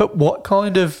 but what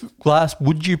kind of glass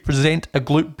would you present a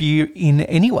Gloop beer in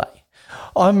anyway?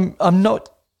 I'm not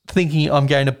thinking I'm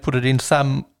going to put it in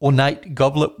some ornate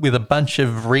goblet with a bunch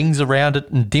of rings around it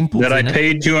and dimples that I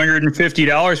paid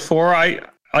 $250 for.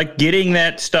 Like getting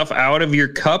that stuff out of your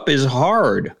cup is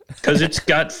hard because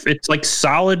it's like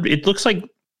solid. It looks like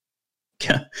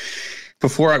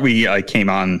before I came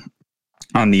on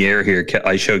the air here,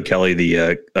 I showed Kelly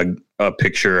a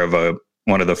picture of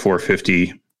one of the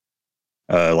 450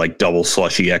 like double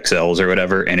slushy XLs or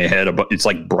whatever, and it's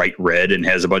like bright red and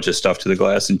has a bunch of stuff to the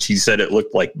glass, and she said it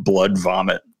looked like blood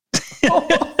vomit.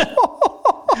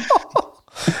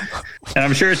 And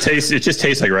I'm sure it just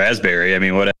tastes like raspberry. I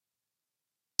mean, what?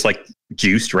 It's like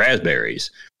juiced raspberries,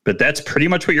 but that's pretty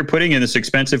much what you're putting in this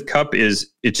expensive cup.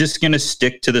 Is it's just going to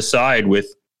stick to the side with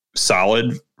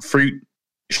solid fruit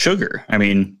sugar. I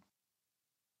mean,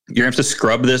 you're gonna have to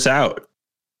scrub this out,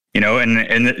 and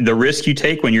the risk you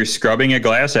take when you're scrubbing a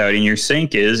glass out in your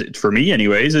sink is, for me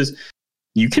anyways, is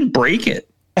you can break it.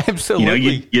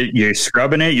 Absolutely. You're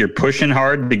scrubbing it, you're pushing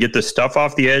hard to get the stuff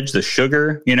off the edge, the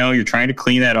sugar, you're trying to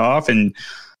clean that off, and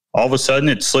all of a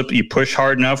sudden you push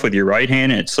hard enough with your right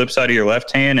hand and it slips out of your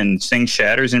left hand and thing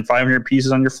shatters in 500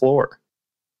 pieces on your floor.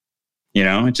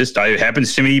 It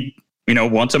happens to me,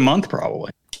 once a month probably.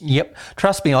 Yep.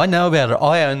 Trust me, I know about it.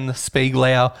 I own the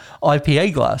Spiegelau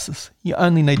IPA glasses. You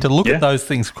only need to look at those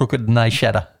things crooked and they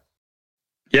shatter.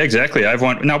 Yeah, exactly. I've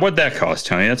one. Now, what'd that cost,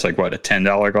 Tony? That's like, what, a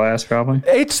 $10 glass probably?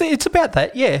 It's about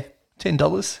that, yeah.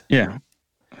 $10. Yeah.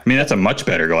 I mean, that's a much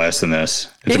better glass than this.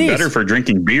 It's better for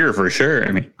drinking beer for sure.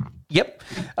 I mean, yep.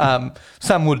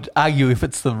 Some would argue if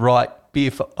it's the right beer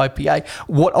for IPA.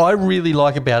 What I really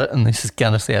like about it, and this is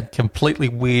going to sound completely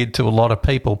weird to a lot of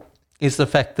people, is the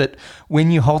fact that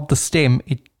when you hold the stem,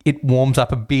 it warms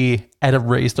up a beer at a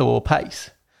reasonable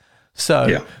pace.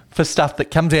 So for stuff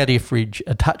that comes out of your fridge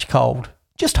a touch cold,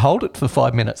 just hold it for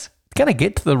 5 minutes. It's going to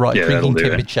get to the right drinking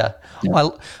temperature. Yeah.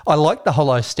 I like the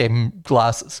hollow stem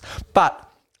glasses, but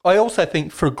I also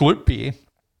think for a Gloop beer,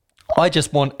 I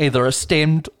just want either a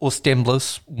stemmed or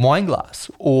stemless wine glass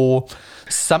or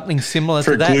something similar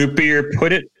to that. For Gloop beer,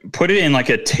 put it in like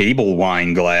a table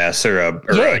wine glass or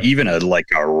even a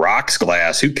rocks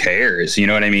glass. Who cares? You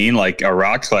know what I mean? Like a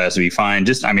rocks glass would be fine.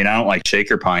 I don't like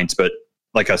shaker pints, but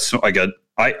I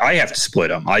have to split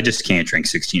them. I just can't drink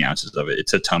 16 ounces of it.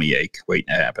 It's a tummy ache waiting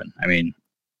to happen. I mean,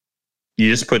 you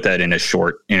just put that in a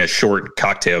short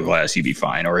cocktail glass, you'd be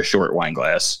fine, or a short wine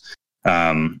glass.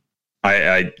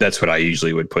 I that's what I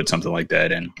usually would put something like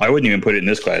that in. I wouldn't even put it in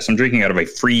this glass. I'm drinking out of a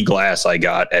free glass I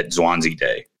got at Swansea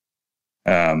Day.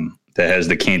 That has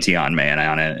the Cantillon Man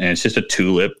on it, and it's just a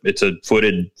tulip. It's a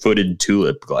footed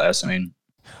tulip glass. I mean,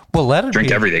 well, that'd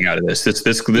drink everything out of this.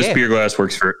 This beer glass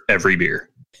works for every beer.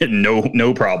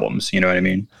 No problems. You know what I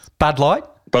mean? Bud Light.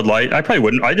 I probably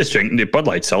wouldn't. I just drink the Bud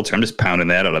Light seltzer. I'm just pounding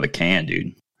that out of the can,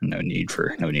 dude. No need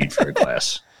for a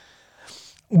glass.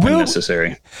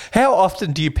 Unnecessary. How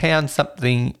often do you pound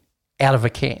something out of a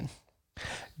can?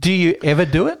 Do you ever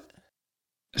do it?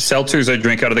 Seltzers I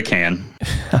drink out of the can.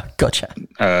 Gotcha.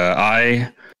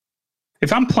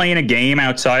 If I'm playing a game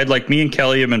outside, like me and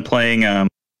Kelly have been playing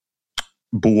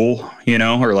Bool,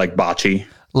 or like bocce.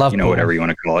 Love Bool. Whatever you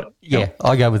want to call it. Yeah,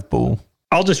 I go with Bool.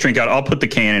 I'll just drink out. I'll put the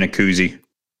can in a koozie,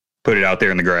 put it out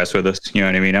there in the grass with us. You know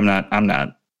what I mean? I'm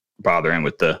not bothering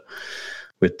with the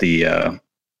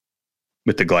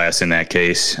glass in that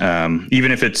case.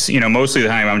 Even if it's, most of the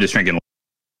time I'm just drinking.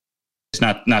 It's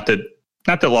not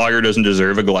that lager doesn't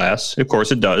deserve a glass. Of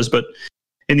course it does. But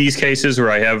in these cases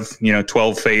where I have,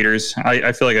 12 faders,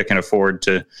 I feel like I can afford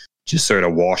to just sort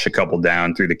of wash a couple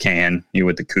down through the can,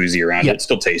 with the koozie around it. It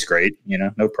still tastes great.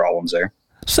 No problems there.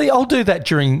 See, I'll do that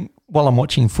while I'm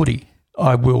watching footy.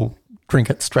 I will drink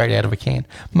it straight out of a can.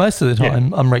 Most of the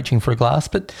time I'm reaching for a glass,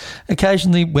 but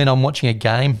occasionally when I'm watching a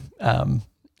game,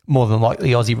 more than likely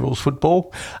Aussie rules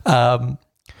football,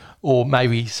 or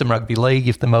maybe some rugby league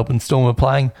if the Melbourne Storm are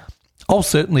playing, I'll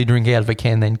certainly drink out of a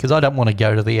can then, because I don't want to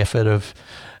go to the effort of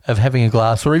having a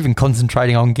glass or even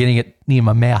concentrating on getting it near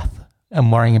my mouth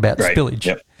and worrying about spillage.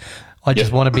 Yep. I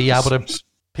just want to be able to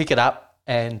pick it up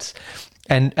and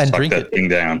Suck drink that thing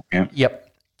down. Yeah.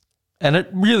 Yep. And it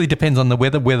really depends on the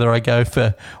weather, whether I go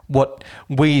for what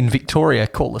we in Victoria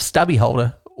call a stubby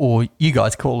holder or you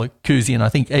guys call a koozie, and I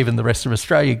think even the rest of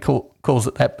Australia calls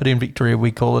it that, but in Victoria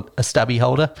we call it a stubby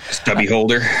holder. Stubby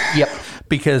holder. Yep,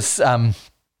 because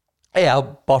our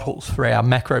bottles for our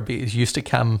macro beers used to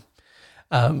come,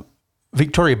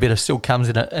 Victoria Bitter still comes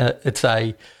in it's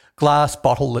a glass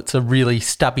bottle that's a really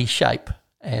stubby shape,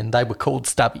 and they were called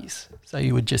stubbies. So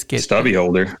you would just get stubby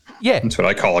holder. Yeah, that's what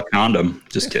I call a condom.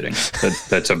 Just kidding.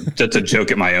 That's a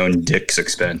joke at my own dick's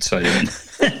expense. I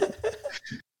didn't.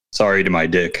 Sorry to my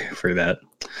dick for that.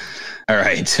 All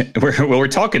right, we're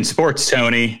talking sports,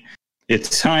 Tony.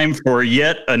 It's time for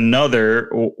yet another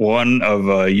one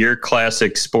of your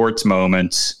classic sports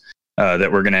moments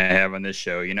that we're going to have on this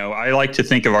show. I like to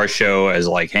think of our show as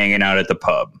like hanging out at the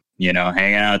pub.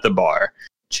 Hanging out at the bar,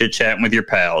 chit-chatting with your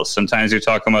pals. Sometimes you're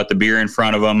talking about the beer in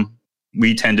front of them.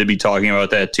 We tend to be talking about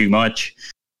that too much.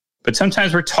 But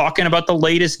sometimes we're talking about the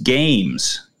latest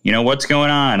games. What's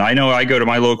going on. I know I go to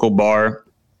my local bar.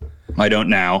 I don't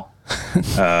now,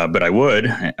 but I would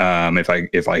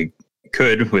if I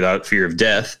could without fear of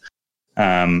death.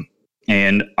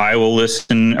 And I will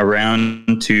listen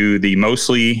around to the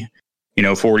mostly,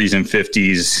 40s and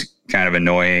 50s kind of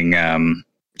annoying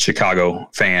Chicago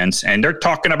fans, and they're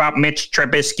talking about Mitch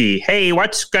Trubisky. Hey,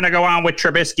 what's going to go on with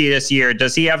Trubisky this year?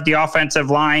 Does he have the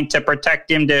offensive line to protect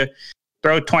him to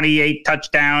throw 28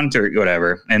 touchdowns or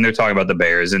whatever? And they're talking about the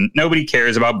Bears, and nobody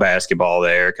cares about basketball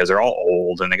there because they're all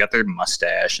old and they got their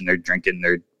mustache and they're drinking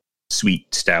their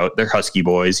sweet stout. They're Husky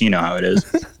boys. You know how it is.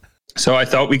 So I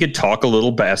thought we could talk a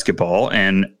little basketball,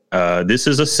 and this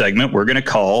is a segment we're going to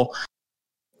call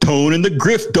Tone and the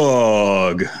Griff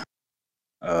Dog.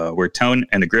 Where Tone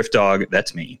and the Griff Dog,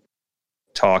 that's me,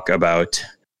 talk about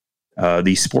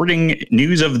the sporting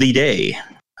news of the day.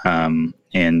 And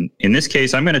in this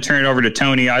case, I'm going to turn it over to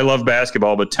Tony. I love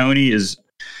basketball, but Tony is,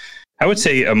 I would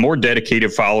say, a more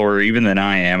dedicated follower even than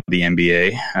I am of the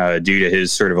NBA due to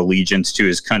his sort of allegiance to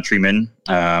his countrymen,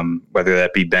 whether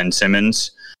that be Ben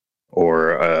Simmons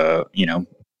or,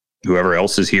 whoever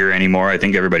else is here anymore. I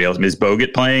think everybody else. Is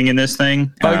Bogut playing in this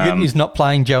thing? Bogut is not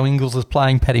playing. Joe Ingles is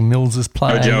playing. Patty Mills is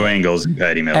playing. Oh, Joe Ingles and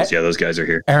Patty Mills. Yeah, those guys are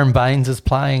here. Aaron Baines is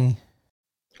playing.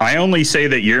 I only say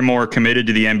that you're more committed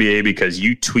to the NBA because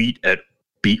you tweet at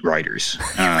beat writers,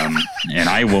 and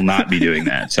I will not be doing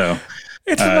that. So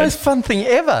it's the most fun thing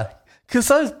ever because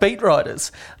those beat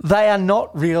writers, they are not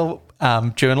real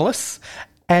journalists,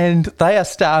 and they are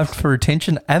starved for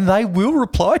attention, and they will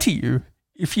reply to you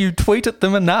if you tweet at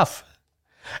them enough,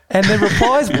 and their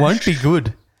replies won't be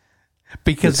good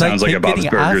because it sounds like a Bob's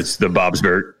Burgers.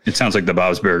 It sounds like the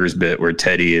Bob's Burgers bit where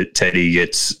Teddy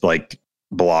gets like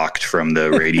blocked from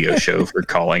the radio show for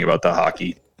calling about the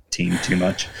hockey team too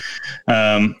much.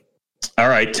 All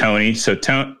right, Tony. So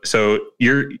Tone,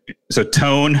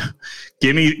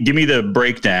 give me the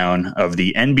breakdown of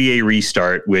the NBA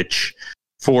restart, which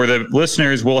for the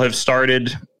listeners will have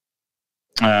started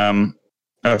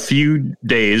a few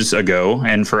days ago,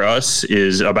 and for us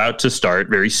is about to start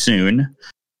very soon.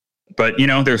 But,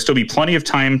 there'll still be plenty of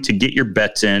time to get your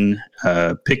bets in,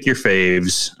 pick your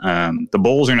faves. The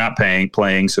Bulls are not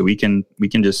playing, so we can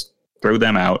just throw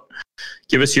them out.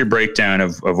 Give us your breakdown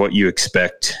of what you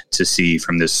expect to see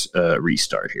from this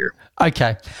restart here.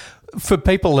 Okay. For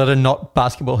people that are not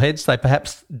basketball heads, they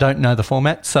perhaps don't know the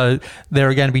format. So there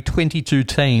are going to be 22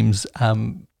 teams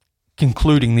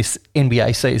concluding this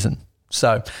NBA season.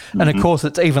 So, and of course,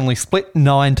 it's evenly split,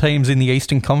 9 teams in the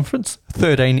Eastern Conference,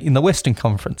 13 in the Western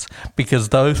Conference, because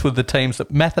those were the teams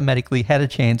that mathematically had a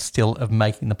chance still of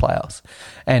making the playoffs.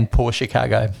 And poor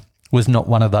Chicago was not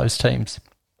one of those teams.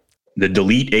 The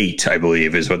Delete 8, I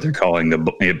believe, is what they're calling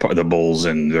the Bulls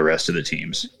and the rest of the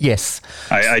teams. Yes.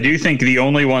 I do think the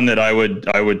only one that I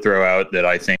would throw out that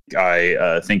I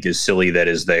think is silly that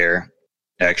is there,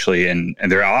 actually, and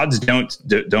their odds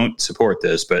don't support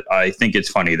this, but I think it's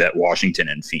funny that Washington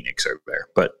and Phoenix are there.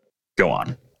 But go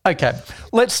on. Okay,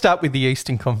 let's start with the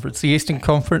Eastern Conference. The Eastern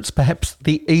Conference, perhaps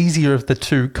the easier of the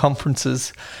two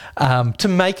conferences to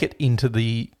make it into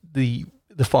the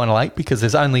final 8, because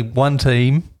there's only one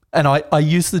team, and I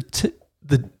use the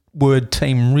word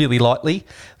team really lightly,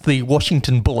 the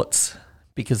Washington Bullets,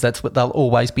 because that's what they'll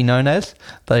always be known as.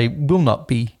 They will not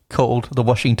be called the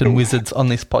Washington Wizards on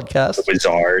this podcast.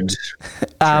 Wizards.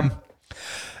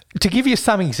 To give you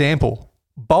some example,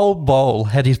 Bol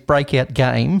had his breakout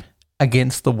game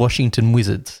against the Washington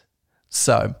Wizards.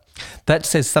 So that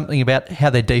says something about how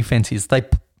their defense is.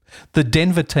 The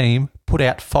Denver team put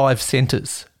out 5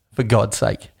 centers, for God's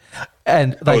sake.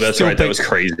 And that's right. That was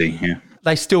crazy. Yeah.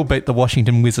 They still beat the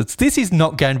Washington Wizards. This is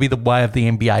not going to be the way of the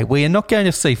NBA. We are not going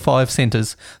to see 5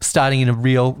 centers starting in a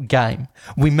real game.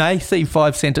 We may see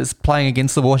 5 centers playing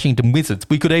against the Washington Wizards.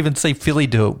 We could even see Philly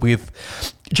do it with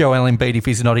Joel Embiid if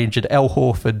he's not injured, Al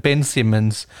Horford, Ben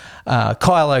Simmons,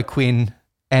 Kyle O'Quinn,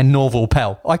 and Norval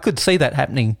Powell. I could see that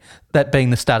happening, that being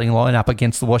the starting lineup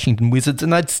against the Washington Wizards,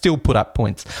 and they'd still put up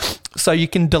points. So you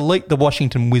can delete the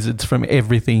Washington Wizards from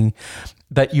everything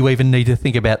that you even need to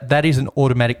think about. That is an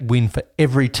automatic win for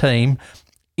every team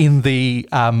in the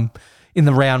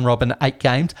round robin 8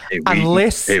 games.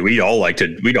 We'd all like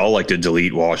to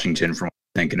delete Washington from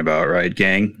thinking about, right,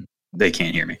 gang? They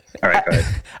can't hear me. All right, go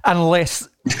ahead. Unless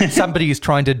somebody is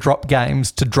trying to drop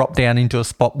games to drop down into a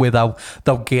spot where they'll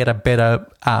get a better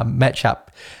matchup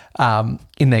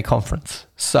in their conference.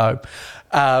 So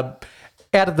out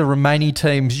of the remaining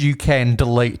teams, you can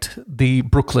delete the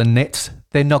Brooklyn Nets.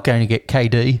 They're not going to get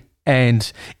KD.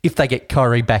 And if they get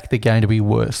Kyrie back, they're going to be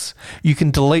worse. You can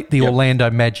delete the Orlando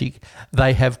Magic.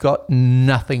 They have got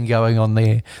nothing going on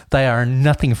there. They are a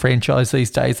nothing franchise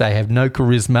these days. They have no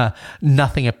charisma,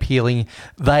 nothing appealing.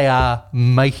 They are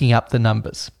making up the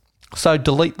numbers. So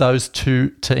delete those 2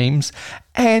 teams.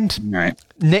 And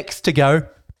next to go,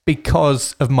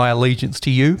 because of my allegiance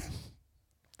to you,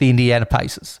 the Indiana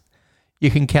Pacers.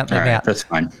 You can count them out. That's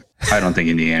fine. I don't think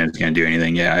Indiana's going to do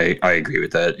anything. Yeah, I agree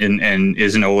with that. And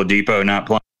isn't Oladipo not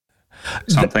playing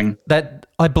something? That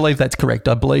I believe that's correct.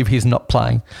 I believe he's not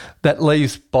playing. That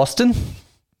leaves Boston.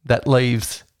 That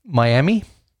leaves Miami.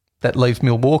 That leaves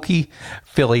Milwaukee,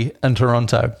 Philly, and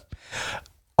Toronto.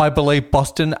 I believe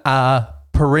Boston are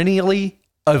perennially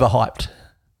overhyped.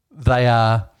 They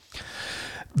are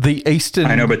the Eastern.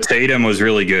 I know, but Tatum was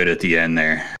really good at the end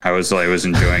there. I was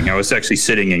enjoying. I was actually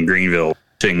sitting in Greenville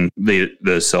watching the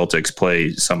Celtics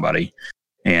play somebody,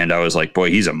 and I was like,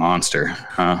 boy, he's a monster.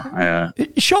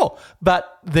 Sure,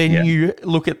 but then you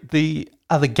look at the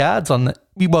other guards on the.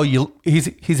 Well,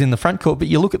 he's in the front court, but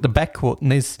you look at the back court,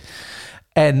 and there's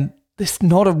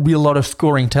not a real lot of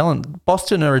scoring talent.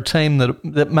 Boston are a team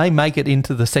that may make it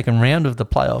into the second round of the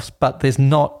playoffs, but there's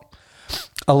not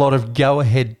a lot of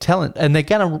go-ahead talent, and they're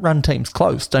going to run teams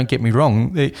close. Don't get me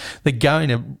wrong; they're going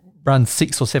to run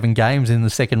 6 or 7 games in the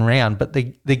second round, but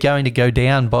they're going to go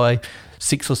down by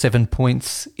 6 or 7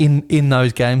 points in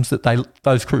those games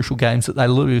those crucial games that they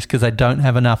lose because they don't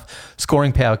have enough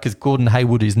scoring power. Because Gordon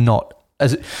Hayward is not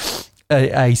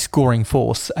a scoring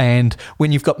force, and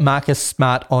when you've got Marcus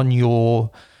Smart on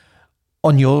your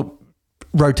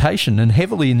rotation and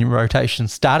heavily in your rotation,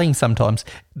 starting sometimes,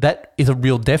 that is a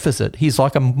real deficit. He's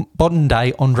like a modern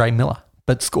day Andre Miller,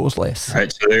 but scores less.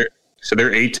 Right. So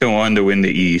they're 8-1 to win the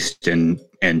East and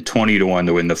 20-1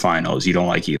 to win the finals. You don't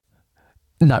like either?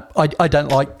 No, I don't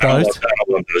like those. I don't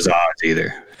love those odds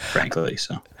either, frankly.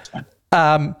 So it's fine.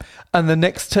 And the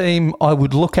next team I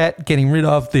would look at getting rid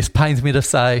of, this pains me to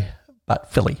say,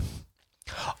 but Philly.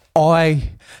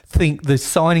 think the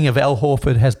signing of Al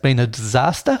Horford has been a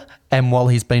disaster. And while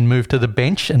he's been moved to the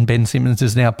bench and Ben Simmons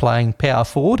is now playing power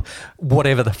forward,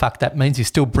 whatever the fuck that means, he's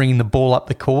still bringing the ball up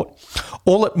the court.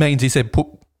 All it means is they put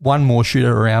one more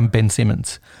shooter around Ben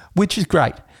Simmons, which is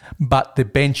great. But the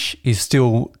bench is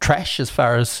still trash as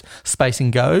far as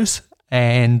spacing goes.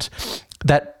 And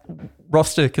that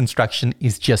roster construction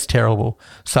is just terrible.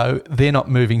 So they're not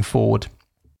moving forward.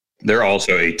 They're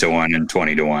also 8-1 and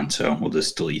 20-1, so we'll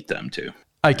just delete them too.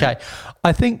 Okay.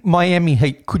 I think Miami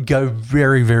Heat could go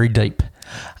very, very deep.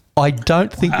 I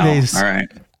don't think there's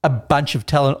a bunch of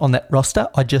talent on that roster.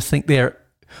 I just think they're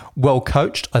well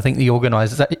coached. I think the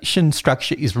organisation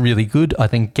structure is really good. I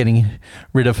think getting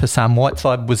rid of Hassan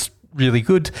Whiteside was really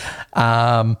good.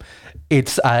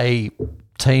 It's a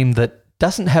team that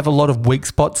doesn't have a lot of weak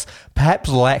spots, perhaps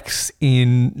lacks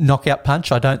in knockout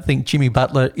punch. I don't think Jimmy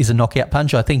Butler is a knockout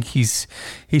puncher. I think he's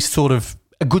sort of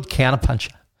a good counter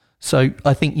puncher. So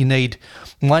I think you need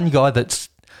one guy that's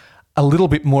a little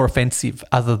bit more offensive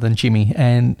other than Jimmy,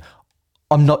 and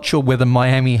I'm not sure whether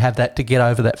Miami have that to get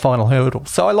over that final hurdle.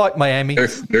 So I like Miami.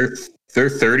 They're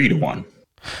 30-1.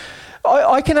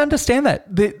 I can understand that.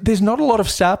 There's not a lot of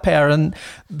star power, and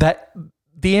that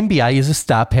the NBA is a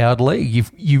star-powered league.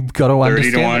 You've got to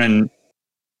understand. 30-1 and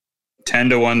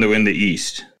 10-1 to win the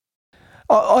East.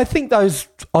 I think those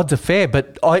odds are fair,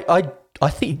 but I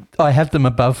think I have them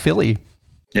above Philly.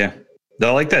 Yeah, I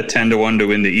like that 10-1 to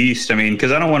win the East. I mean,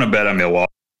 because I don't want to bet on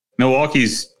Milwaukee.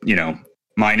 Milwaukee's,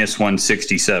 minus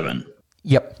 167.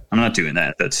 Yep. I'm not doing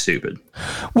that. That's stupid.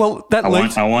 Well, I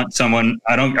want someone.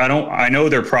 I know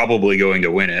they're probably going to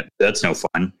win it. That's no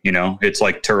fun. It's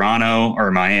like Toronto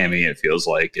or Miami. It feels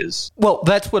like is. Well,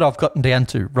 that's what I've gotten down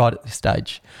to right at this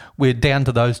stage. We're down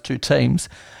to those two teams.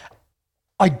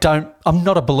 I'm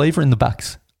not a believer in the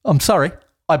Bucks. I'm sorry.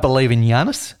 I believe in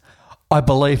Giannis. I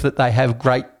believe that they have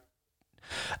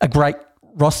a great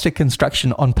roster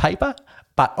construction on paper,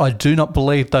 but I do not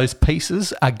believe those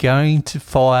pieces are going to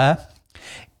fire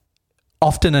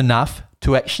often enough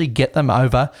to actually get them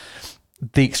over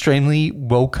the extremely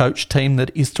well-coached team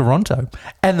that is Toronto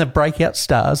and the breakout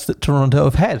stars that Toronto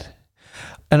have had.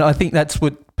 And I think that's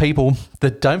what people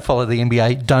that don't follow the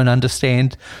NBA don't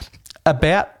understand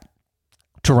about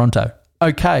Toronto.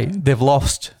 Okay, they've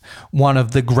lost one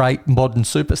of the great modern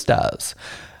superstars,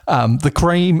 the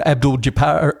Kareem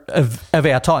Abdul-Jabbar of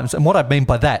our times. And what I mean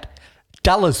by that,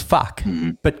 dull as fuck,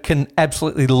 but can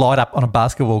absolutely light up on a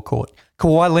basketball court.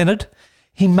 Kawhi Leonard,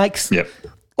 he makes... Yep.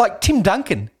 Like Tim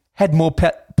Duncan had more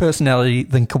personality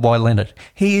than Kawhi Leonard.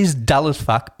 He is dull as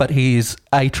fuck, but he is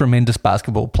a tremendous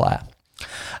basketball player.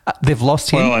 They've lost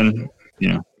him. Well, and,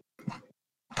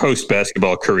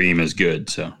 post-basketball, Kareem is good.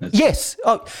 So yes,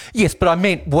 but I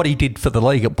meant what he did for the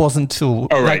league. It wasn't until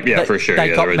for sure.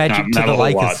 They got Magic to the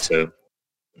Lakers.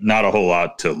 Not a whole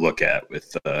lot to look at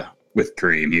with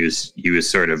Kareem. He was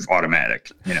sort of automatic.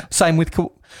 Same with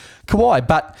Kawhi,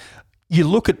 but you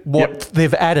look at what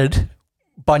they've added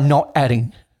by not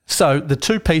adding. So the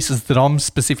two pieces that I'm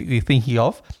specifically thinking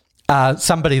of are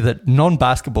somebody that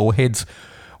non-basketball heads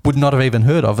would not have even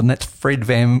heard of, and that's Fred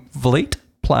VanVleet,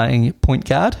 playing point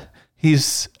guard.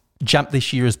 His jump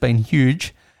this year has been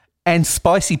huge. And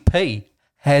Spicy P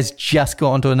has just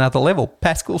gone to another level.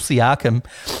 Pascal Siakam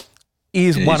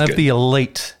is one of the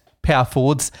elite power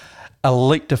forwards,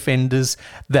 elite defenders.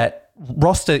 That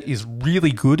roster is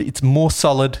really good. It's more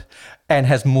solid and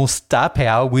has more star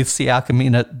power with Siakam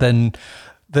in it than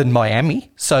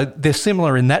Miami. So they're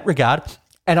similar in that regard.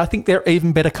 And I think they're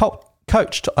even better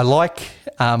coached. I like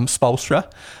Spoelstra.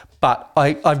 But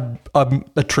I'm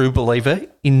a true believer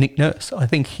in Nick Nurse. I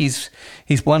think he's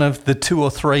one of the 2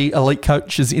 or 3 elite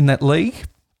coaches in that league,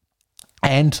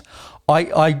 and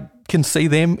I can see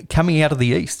them coming out of the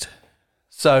East.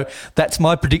 So that's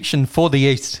my prediction for the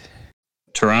East.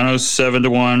 Toronto's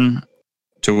 7-1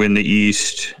 to win the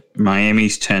East.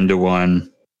 Miami's 10-1.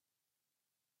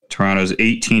 Toronto's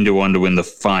 18-1 to win the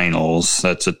finals.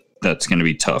 That's going to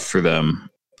be tough for them.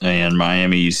 And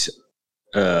Miami is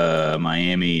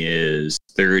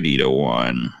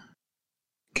 30-1.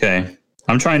 Okay.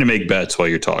 I'm trying to make bets while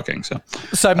you're talking. So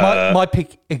my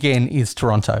pick again is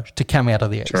Toronto to come out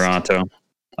of the East. Toronto.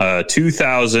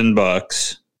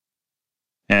 $2,000,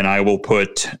 and I will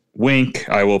put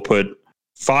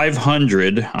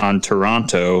 500 on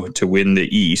Toronto to win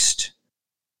the East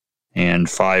and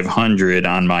 500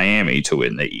 on Miami to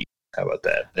win the East. How about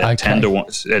that? Okay.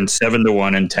 10-1 and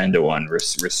 7-1 and 10-1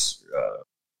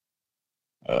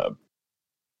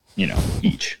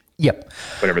 each. Yep.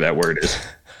 Whatever that word is.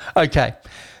 Okay.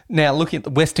 Now looking at the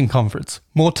Western Conference,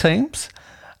 more teams,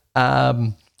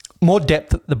 more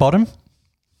depth at the bottom,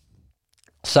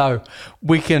 So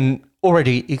we can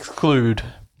already exclude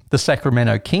the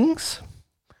Sacramento Kings.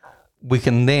 We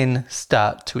can then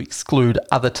start to exclude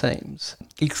other teams.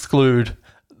 I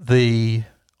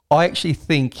actually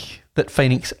think that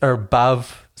Phoenix are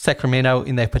above Sacramento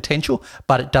in their potential,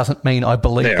 but it doesn't mean I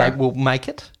believe they will make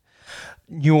it.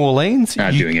 New Orleans,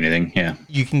 not doing anything, yeah.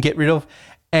 You can get rid of.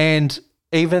 And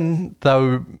even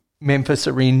though Memphis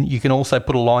are in, you can also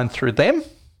put a line through them.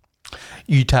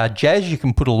 Utah Jazz, you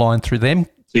can put a line through them.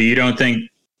 So you don't think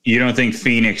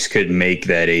Phoenix could make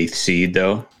that 8th seed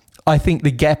though? I think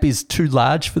the gap is too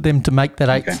large for them to make that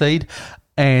 8th seed.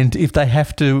 And if they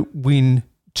have to win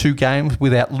 2 games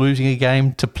without losing a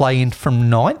game to play in from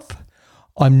 9th,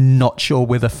 I'm not sure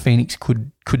whether Phoenix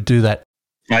could do that.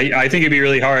 I think it'd be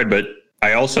really hard, but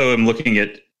I also am looking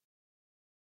at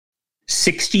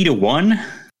 60-1.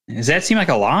 Does that seem like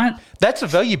a lot? That's a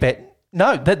value bet.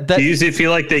 No, that do you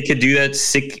feel like they could do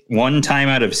that one time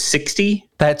out of 60?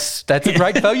 That's a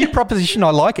great value proposition.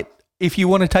 I like it. If you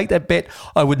want to take that bet,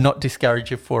 I would not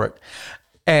discourage you for it.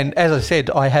 And as I said,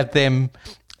 I have them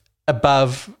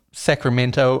above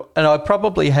Sacramento, and I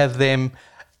probably have them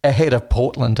ahead of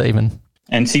Portland even.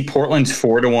 And see, Portland's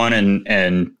 4-1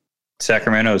 and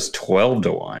Sacramento's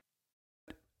 12-1.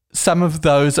 Some of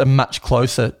those are much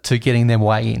closer to getting their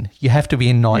way in. You have to be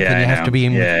in 9th, and you have to be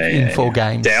in 4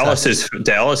 games. Dallas is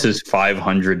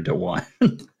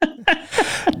 500-1.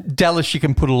 Dallas, you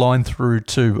can put a line through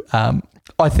to.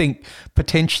 I think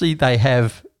potentially they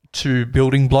have 2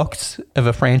 building blocks of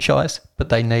a franchise, but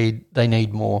they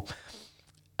need more.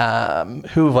 Who have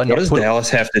I? What does Dallas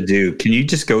have to do? Can you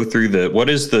just go through what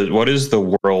is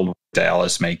the world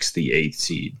Dallas makes the 8th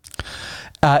seed?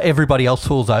 Everybody else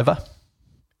falls over.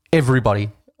 Everybody.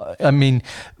 I mean,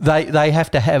 they have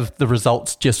to have the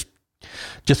results just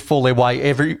fall their way.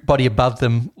 Everybody above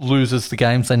them loses the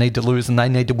games they need to lose, and they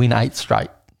need to win 8 straight.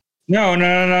 No.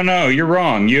 You're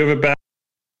wrong. You have about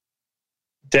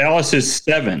Dallas is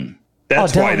 7.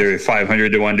 That's why they're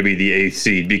 500-1 to be the 8th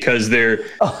seed, because they're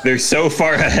so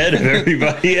far ahead of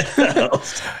everybody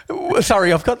else.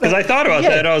 Sorry, I've got that. Because I thought about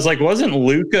that. I was like, wasn't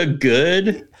Luka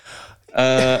good?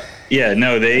 Yeah,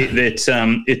 no,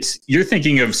 it's you're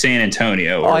thinking of San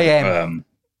Antonio. I am.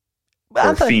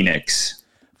 Or Phoenix.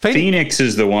 Phoenix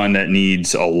is the one that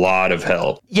needs a lot of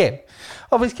help. Yeah.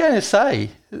 I was going to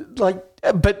say,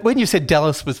 but when you said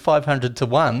Dallas was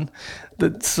 500-1,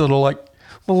 that's sort of like,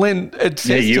 well, then it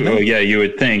says to me. Yeah, you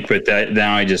would think, but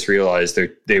now I just realized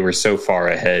they were so far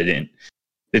ahead, and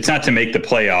it's not to make the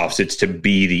playoffs; it's to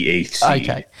be the 8th seed.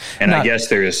 Okay, and I guess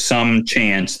there is some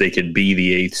chance they could be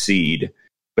the 8th seed,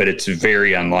 but it's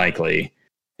very unlikely.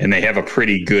 And they have a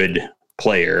pretty good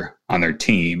player on their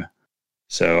team.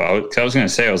 So I was going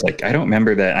to say, I was like, I don't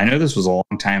remember that. I know this was a long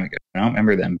time ago. I don't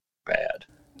remember them bad.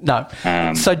 No.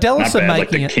 So Dallas are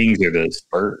making like the Kings or the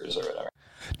Spurs or whatever.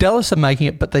 Dallas are making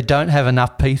it, but they don't have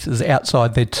enough pieces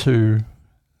outside their two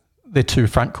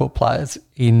front court players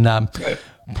in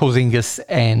Porzingis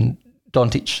and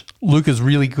Doncic. Luka's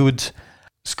really good,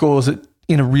 scores it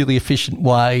in a really efficient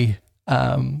way.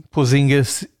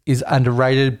 Porzingis is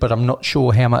underrated, but I'm not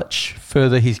sure how much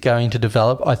further he's going to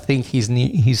develop. I think he's near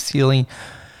his ceiling,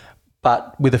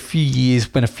 but with a few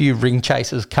years, when a few ring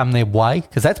chasers come their way,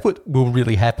 because that's what will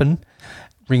really happen,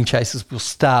 ring chasers will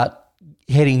start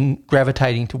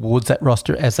gravitating towards that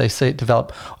roster as they see it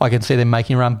develop. I can see them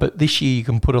making a run, but this year you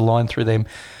can put a line through them.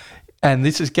 And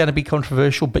this is going to be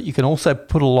controversial, but you can also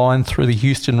put a line through the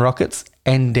Houston Rockets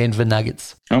and Denver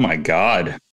Nuggets. Oh, my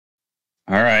God.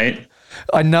 All right.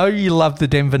 I know you love the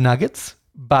Denver Nuggets,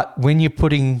 but when you're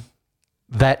putting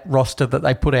that roster that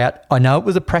they put out, I know it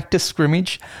was a practice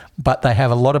scrimmage, but they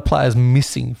have a lot of players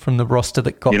missing from the roster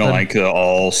that got them. You don't like the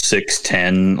all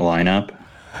 6'10" lineup?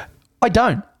 I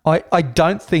don't. I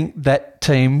don't think that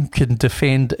team can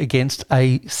defend against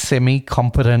a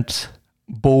semi-competent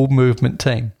ball movement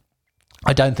team.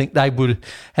 I don't think they would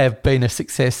have been a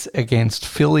success against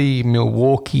Philly,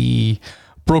 Milwaukee,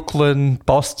 Brooklyn,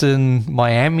 Boston,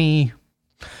 Miami.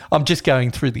 I'm just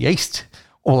going through the East.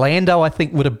 Orlando, I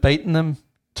think, would have beaten them.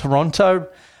 Toronto,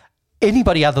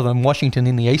 anybody other than Washington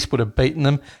in the East would have beaten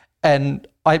them. And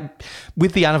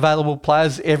with the unavailable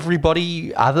players,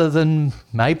 everybody other than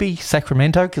maybe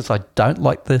Sacramento, because I don't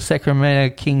like the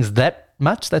Sacramento Kings that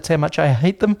much. That's how much I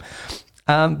hate them.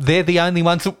 They're the only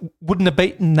ones that wouldn't have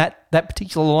beaten that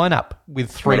particular lineup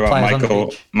with 3 players on the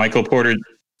bench. Michael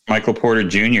Porter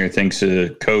Jr. thinks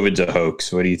COVID's a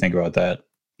hoax. What do you think about that?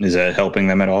 Is that helping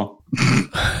them at all?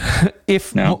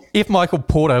 If Michael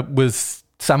Porter was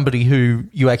somebody who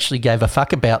you actually gave a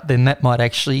fuck about, then that might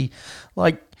actually,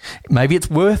 maybe it's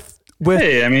worth worth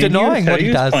denying what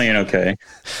he does. Playing okay.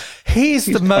 He's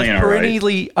the most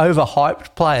perennially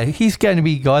overhyped player. He's going to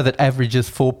be a guy that averages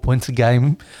 4 points a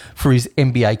game for his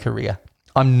NBA career.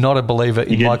 I'm not a believer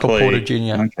in Michael Porter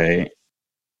Jr. Okay.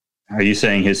 Are you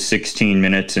saying his 16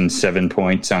 minutes and 7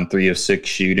 points on 3 of 6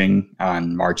 shooting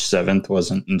on March 7th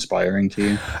wasn't inspiring to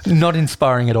you? Not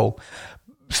inspiring at all.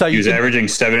 So he was averaging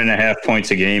 7.5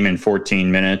 points a game in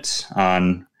 14 minutes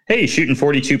on, hey, shooting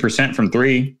 42% from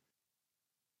 3.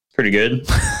 Pretty good.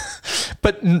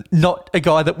 But not a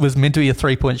guy that was meant to be a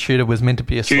 3-point shooter, was meant to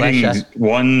be a shooting slasher.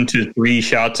 1 to 3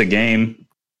 shots a game.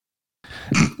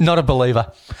 Not a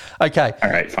believer. Okay. All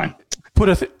right, fine. Put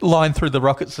a line through the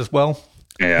Rockets as well.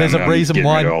 Yeah, there's a reason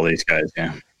why all these guys.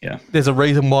 Yeah. There's a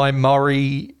reason why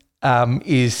Murray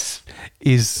is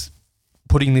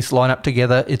putting this lineup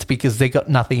together. It's because they got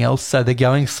nothing else, so they're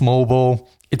going small ball.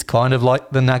 It's kind of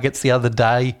like the Nuggets the other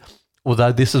day,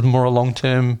 although this is more a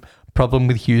long-term problem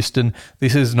with Houston.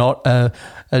 This is not a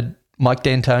Mike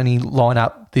D'Antoni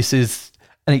lineup. This is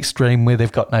an extreme where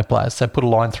they've got no players. So put a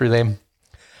line through them.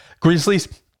 Grizzlies,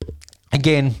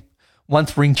 again,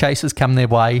 once ring chasers come their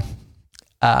way,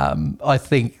 I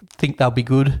think they'll be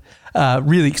good.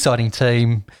 Really exciting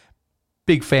team.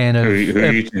 Big fan of... Who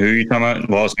are you talking about?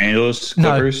 Los Angeles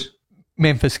Clippers? No,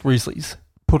 Memphis Grizzlies.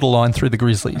 Put a line through the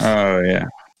Grizzlies. Oh, yeah.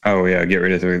 Get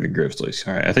rid of the Grizzlies.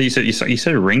 All right. I thought you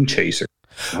said ring chaser.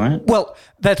 What? Well,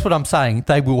 that's what I'm saying.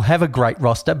 They will have a great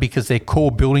roster because their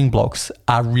core building blocks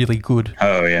are really good.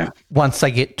 Oh, yeah. Once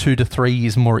they get 2 to 3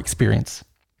 years more experience.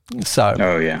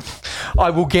 So, I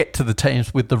will get to the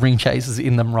teams with the ring chasers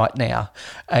in them right now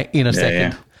in a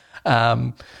second.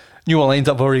 Yeah. New Orleans,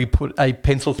 I've already put a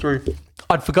pencil through.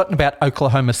 I'd forgotten about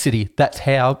Oklahoma City. That's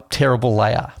how terrible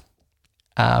they are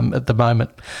at the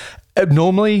moment.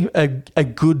 Normally a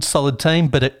good, solid team,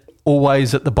 but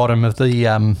always at the bottom of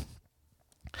the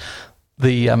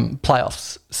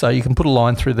playoffs. So you can put a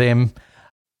line through them.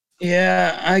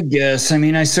 Yeah, I guess. I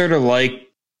mean, I sort of like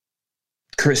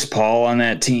Chris Paul on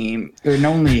that team. They're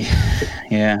only,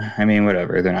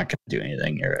 whatever. They're not going to do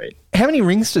anything. You're right. How many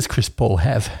rings does Chris Paul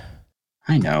have?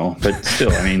 I know, but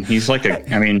still, I mean, he's like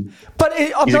but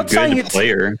I'm not saying it's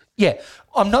player. Yeah,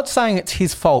 I'm not saying it's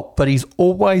his fault, but he's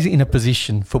always in a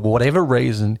position, for whatever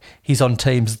reason, he's on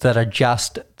teams that are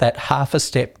just that half a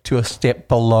step to a step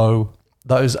below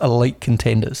those elite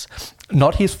contenders.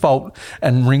 Not his fault,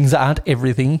 and rings aren't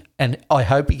everything, and I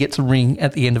hope he gets a ring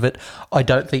at the end of it. I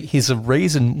don't think he's a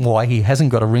reason why he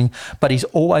hasn't got a ring, but he's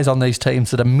always on these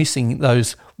teams that are missing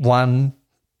those 1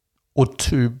 or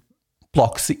 2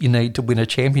 blocks that you need to win a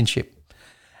championship.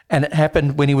 And it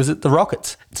happened when he was at the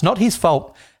Rockets. It's not his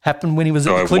fault. Happened when he was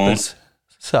at the Clippers.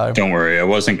 So don't worry, I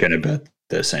wasn't going to bet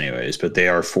this anyways, but they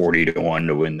are 40-1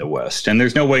 to win the West, and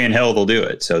there's no way in hell they'll do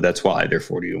it. So that's why they're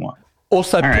 40-1.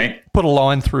 Also, put a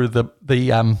line through the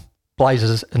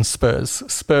Blazers and Spurs.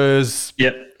 Spurs.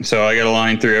 Yep. So I got a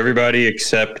line through everybody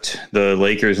except the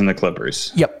Lakers and the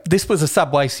Clippers. Yep. This was a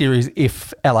Subway series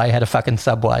if LA had a fucking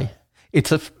Subway.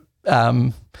 It's a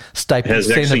staple. It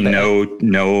has actually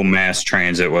no mass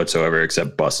transit whatsoever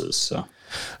except buses.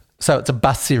 So it's a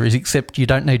bus series, except you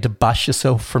don't need to bus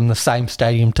yourself from the same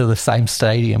stadium to the same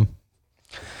stadium.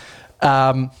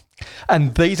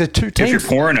 And these are two teams. If you're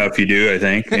poor enough, you do, I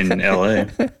think, in LA.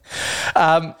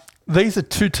 These are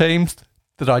two teams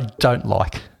that I don't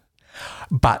like.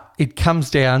 But it comes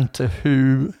down to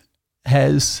who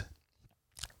has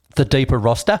the deeper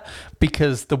roster,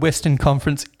 because the Western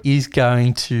Conference is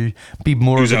going to be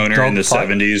more whose of a owner in the dogfight.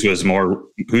 70s was more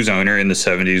whose owner in the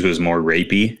 70s was more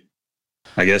rapey.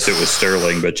 I guess it was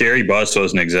Sterling, but Jerry Buss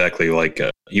wasn't exactly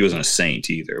he wasn't a saint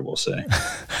either, we'll say.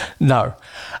 No.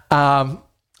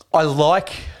 I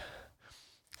like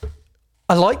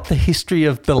the history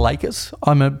of the Lakers.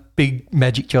 I'm a big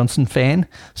Magic Johnson fan,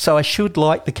 so I should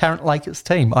like the current Lakers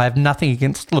team. I have nothing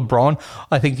against LeBron.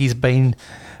 I think he's been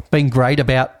great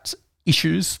about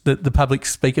issues that the public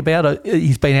speak about.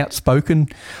 He's been outspoken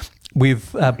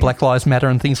with Black Lives Matter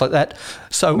and things like that.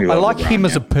 So I like LeBron, him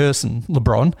as a person,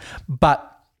 LeBron, but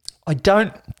I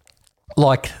don't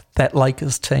like that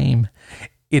Lakers team.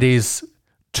 It is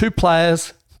 2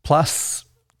 players plus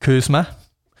Kuzma.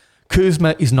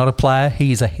 Kuzma is not a player.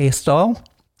 He is a hairstyle.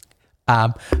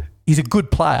 He's a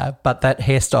good player, but that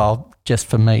hairstyle just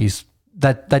for me is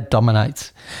that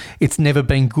dominates. It's never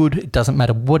been good. It doesn't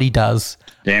matter what he does.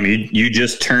 Damn, you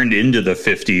just turned into the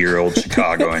 50-year-old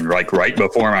Chicagoan right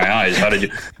before my eyes. How did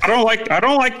you? I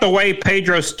don't like the way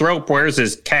Pedro Strop wears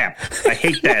his cap. I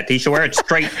hate that. He should wear it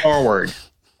straight forward.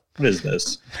 What is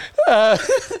this?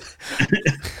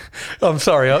 I'm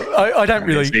sorry. I don't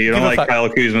really. So you don't like Kyle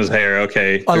Kuzma's hair?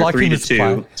 Okay, I like him as a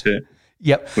player.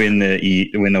 Yep. win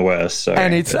the West. Sorry.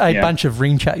 And it's a bunch of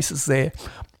ring chasers there.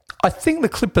 I think the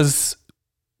Clippers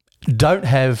don't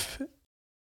have,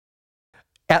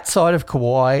 outside of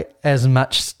Kawhi, as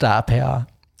much star power.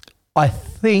 I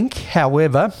think,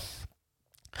 however,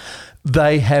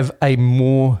 they have a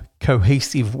more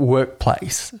cohesive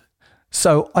workplace.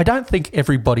 So I don't think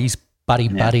everybody's buddy.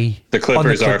 The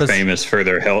Clippers are famous for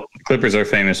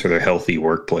their healthy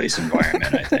workplace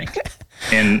environment, I think.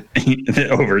 And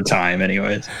over time,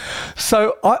 anyways.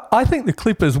 So I think the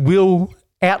Clippers will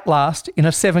outlast in a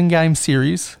 7-game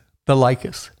series the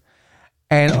Lakers.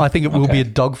 And I think it will be a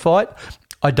dogfight.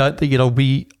 I don't think it'll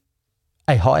be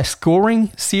a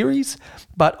high-scoring series,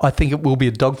 but I think it will be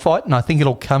a dogfight, and I think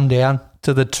it'll come down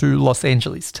to the two Los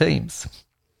Angeles teams.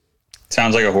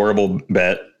 Sounds like a horrible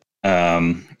bet.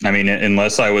 I mean,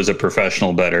 unless I was a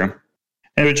professional bettor,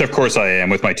 and which of course I am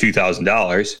with my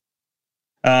 $2,000.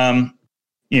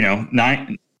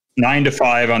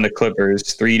 9-5 on the Clippers,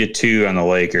 3-2 on the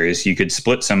Lakers. You could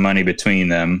split some money between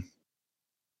them,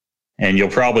 and you'll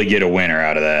probably get a winner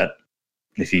out of that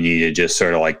if you need to just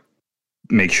sort of like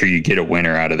make sure you get a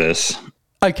winner out of this.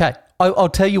 Okay, I'll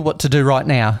tell you what to do right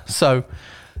now. So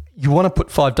you want to put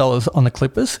 $5 on the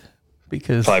Clippers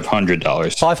because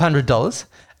 $500,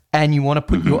 and you want to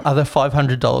put your other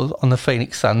 $500 on the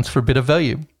Phoenix Suns for a bit of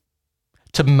value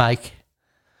to make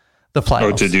the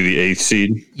playoffs. Oh, to do the 8th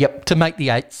seed? Yep, to make the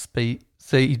 8th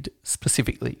seed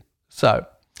specifically. So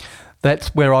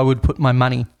that's where I would put my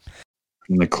money.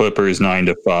 And the Clippers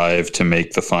 9-5 to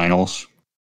make the finals.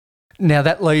 Now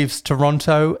that leaves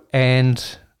Toronto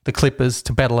and the Clippers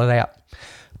to battle it out.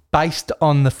 Based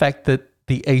on the fact that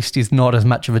the East is not as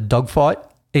much of a dogfight,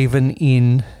 even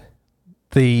in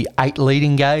the 8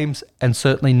 leading games, and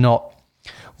certainly not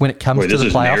when it comes to the playoffs. This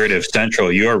is Narrative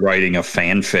Central. You are writing a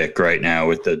fanfic right now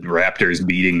with the Raptors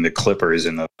beating the Clippers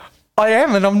in the... I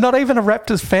am, and I'm not even a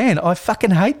Raptors fan. I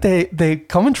fucking hate their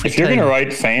commentary If you're going to write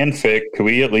fanfic, could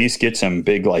we at least get some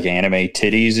big like anime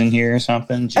titties in here or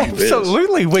something?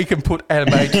 Absolutely, we can put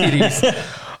anime titties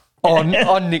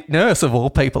on Nick Nurse, of all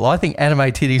people. I think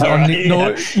anime titties on Nick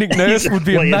Nurse would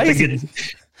be amazing.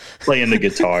 Playing the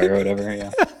guitar or whatever,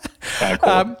 yeah.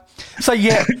 Cool. So,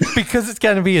 yeah, because it's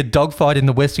going to be a dogfight in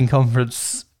the Western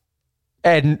Conference,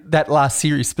 and that last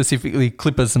series specifically,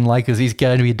 Clippers and Lakers, is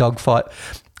going to be a dogfight.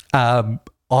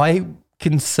 I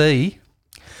can see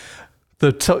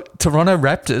the Toronto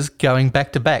Raptors going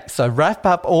back-to-back. So wrap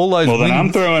up all those wins. Then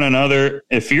I'm throwing another –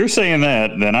 if you're saying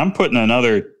that, then I'm putting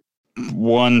another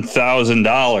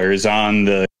 $1,000 on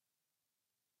the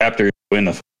Raptors to win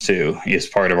the two is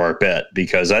part of our bet,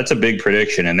 because that's a big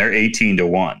prediction, and they're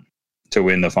 18-1 to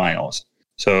win the finals.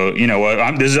 So, you know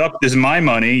what? This is my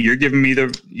money. You're giving me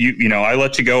I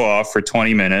let you go off for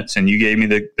 20 minutes, and you gave me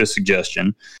the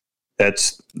suggestion.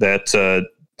 That's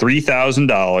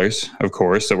 $3,000, of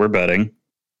course, that we're betting.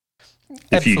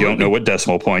 If you don't know what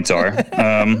decimal points are.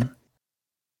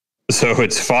 So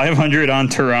it's 500 on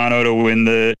Toronto to win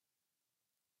the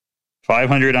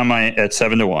 500 on at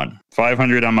 7-1,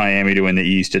 500 on Miami to win the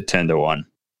East at 10-1,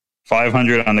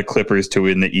 500 on the Clippers to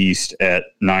win the East at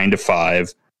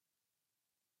 9-5.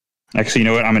 Actually, you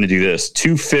know what? I'm going to do this: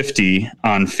 250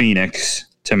 on Phoenix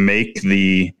to make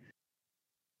the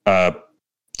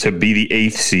to be the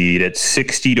 8th seed at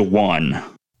 60-1.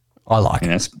 I like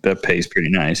it. That pays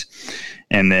pretty nice.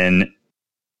 And then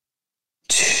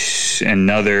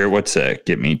another, what's that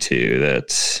get me to?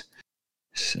 That's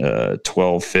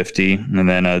 1250, and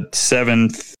then a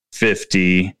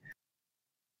 750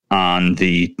 on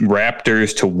the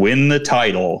Raptors to win the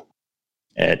title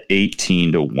at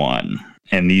 18-1.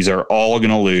 And these are all going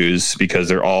to lose because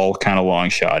they're all kind of long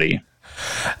shotty.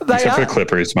 Except for the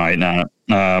Clippers might not.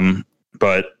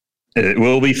 But it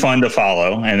will be fun to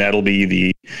follow, and that'll be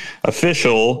the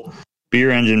official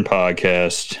Beer Engine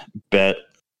podcast bet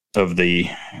for the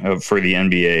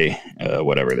NBA,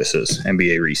 whatever this is,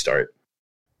 NBA restart.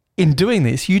 In doing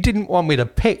this, you didn't want me to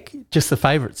pick just the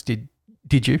favorites, did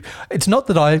you? It's not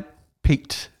that I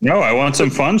picked. No, I want some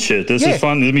fun shit. This is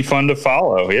fun. It'll be fun to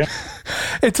follow. Yeah.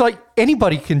 It's like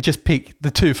anybody can just pick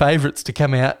the two favorites to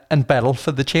come out and battle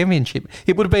for the championship.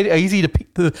 It would have been easy to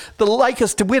pick the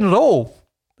Lakers to win it all.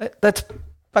 That's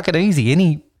fucking easy.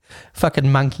 Any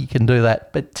fucking monkey can do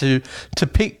that. But to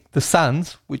pick the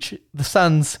Suns, which the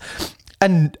Suns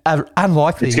and are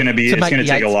unlikely, it's going to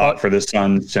take a lot for the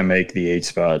Suns to make the 8th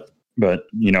spot. But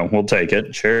we'll take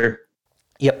it. Sure.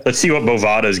 Yep. Let's see what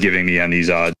Bovada is giving me on these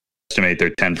odds. Estimate they're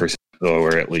 10%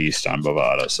 lower at least on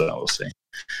Bovada. So we'll see.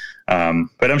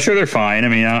 But I'm sure they're fine. I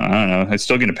mean, I don't know. It's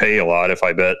still going to pay a lot if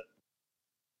I bet,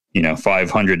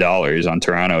 $500 on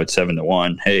Toronto at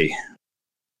 7-1. Hey,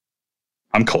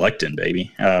 I'm collecting,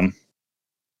 baby.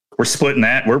 we're splitting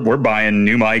that. We're buying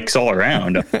new mics all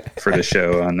around for the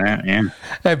show on that. Yeah,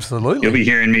 Absolutely. you'll be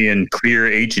hearing me in clear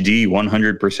HD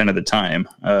 100% of the time.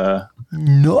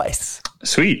 Nice.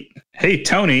 Sweet. Hey,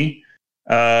 Tony.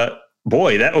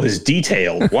 Boy, that was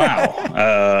detailed.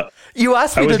 Wow. You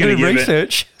asked me to do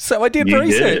research, so I did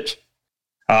research.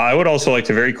 I would also like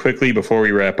to very quickly, before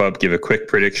we wrap up, give a quick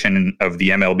prediction of the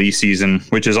MLB season,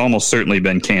 which has almost certainly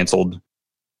been canceled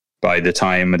by the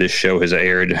time this show has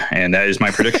aired, and that is my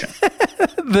prediction.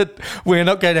 That we're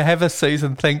not going to have a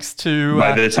season thanks to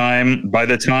by the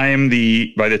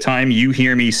time you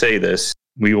hear me say this,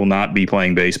 we will not be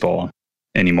playing baseball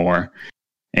anymore,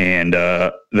 and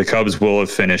the Cubs will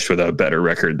have finished with a better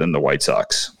record than the White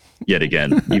Sox yet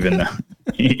again, even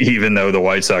though the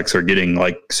White Sox are getting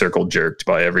like circle jerked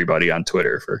by everybody on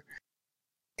Twitter for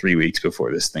 3 weeks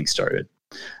before this thing started.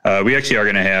 We actually are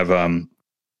going to have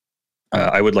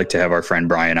I would like to have our friend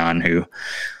Brian on, who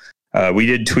I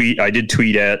did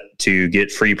tweet at to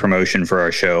get free promotion for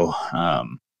our show,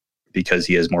 because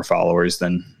he has more followers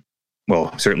than,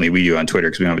 well, certainly we do on Twitter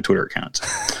because we don't have a Twitter account.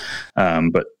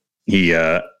 But he,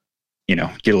 get a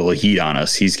little heat on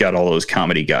us. He's got all those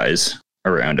comedy guys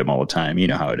around him all the time. You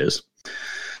know how it is.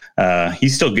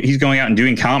 He's going out and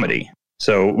doing comedy.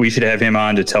 So we should have him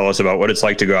on to tell us about what it's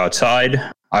like to go outside.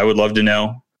 I would love to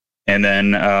know. And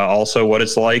then also what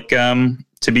it's like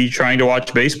to be trying to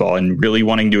watch baseball and really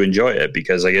wanting to enjoy it,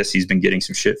 because I guess he's been getting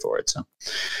some shit for it. So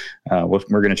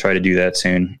we're going to try to do that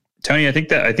soon. Tony, I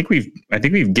think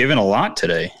we've given a lot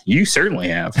today. You certainly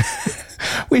have.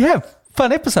 We have.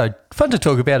 Fun episode. Fun to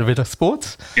talk about a bit of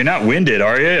sports. You're not winded,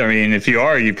 are you? I mean, if you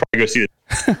are, you probably go see it.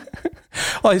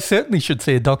 I certainly should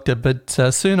see a doctor, but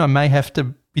soon I may have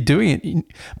to be doing it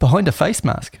behind a face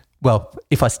mask. Well,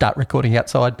 if I start recording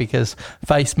outside, because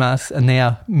face masks are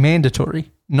now mandatory.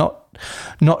 Not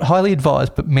highly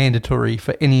advised, but mandatory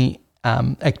for any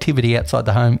activity outside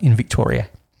the home in Victoria,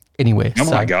 anywhere.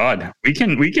 Oh my God. We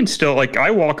can still, like,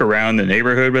 I walk around the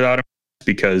neighborhood without a,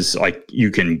 because like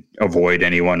you can avoid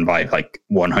anyone by like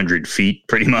 100 feet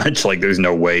pretty much. Like there's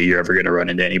no way you're ever going to run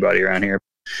into anybody around here.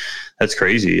 That's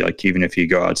crazy. Like even if you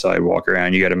go outside, walk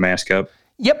around, you got to mask up.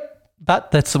 Yep.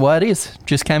 But that's the way it is.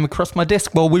 Just came across my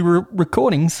desk while we were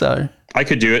recording. So I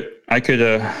could do it. I could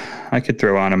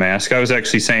throw on a mask. I was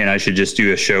actually saying I should just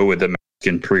do a show with a mask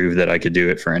and prove that I could do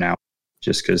it for an hour,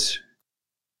 just because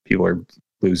people are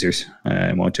losers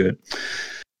and won't do it.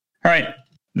 All right.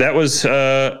 That was,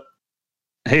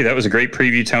 hey, that was a great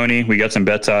preview, Tony. We got some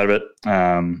bets out of it.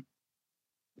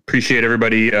 Appreciate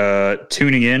everybody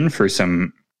tuning in for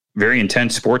some very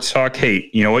intense sports talk. Hey,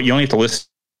 you know what? You only have to listen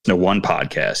to one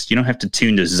podcast. You don't have to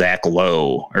tune to Zach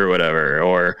Lowe or whatever,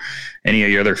 or any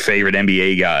of your other favorite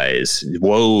NBA guys.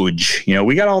 Woj,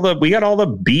 we got all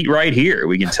the beat right here.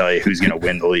 We can tell you who's going to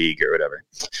win the league or whatever.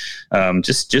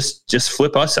 Just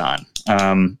flip us on.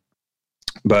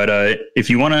 But if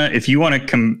you want to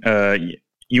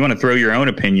you want to throw your own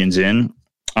opinions in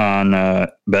on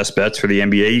best bets for the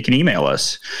NBA, you can email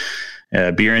us,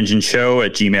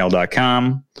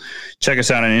 beerengineshow@gmail.com. Check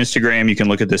us out on Instagram. You can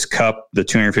look at this cup, the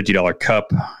 $250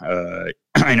 cup.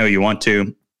 I know you want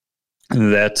to.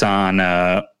 That's on,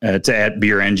 it's at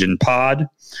Beer Engine Pod.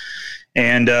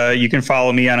 And you can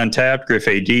follow me on Untapped, Griff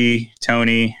AD,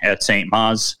 Tony at St.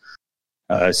 Maz.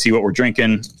 See what we're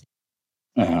drinking.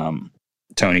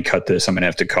 Tony, cut this. I'm going to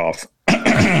have to cough.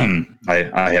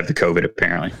 I have the COVID,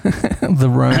 apparently. The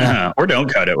Rona. Or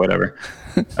don't cut it, whatever.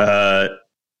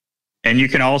 And you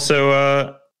can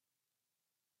also,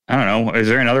 I don't know, is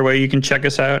there another way you can check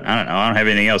us out? I don't know. I don't have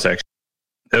anything else, actually.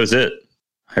 That was it.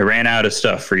 I ran out of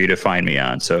stuff for you to find me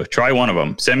on. So try one of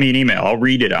them. Send me an email. I'll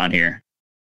read it on here.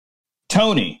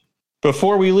 Tony,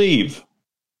 before we leave,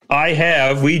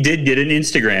 we did get an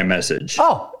Instagram message.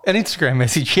 Oh, an Instagram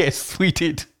message. Yes, we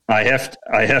did. I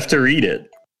have to read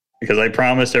it because I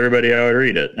promised everybody I would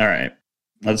read it. All right,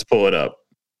 let's pull it up.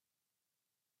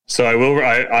 So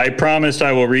I promised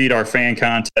I will read our fan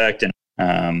contact,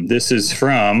 and this is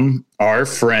from our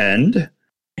friend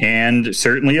and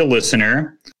certainly a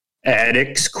listener,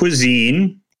 Addicts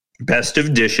Cuisine, Best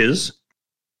of Dishes.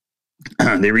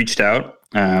 They reached out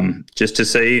just to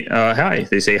say hi.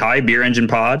 They say, hi, Beer Engine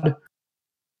Pod.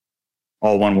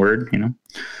 All one word,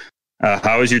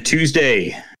 How was your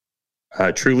Tuesday?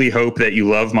 Truly hope that you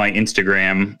love my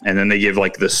Instagram. And then they give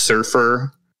like the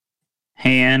surfer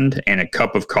hand and a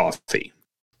cup of coffee.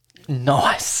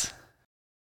 Nice.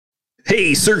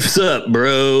 Hey, surf's up,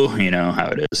 bro. You know how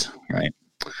it is, right?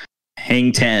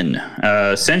 Hang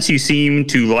 10. Since you seem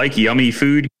to like yummy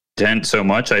food content so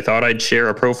much, I thought I'd share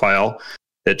a profile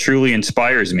that truly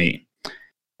inspires me.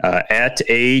 At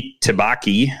a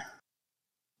Tabaki,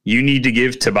 you need to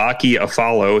give Tabaki a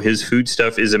follow. His food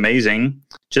stuff is amazing.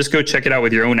 Just go check it out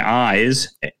with your own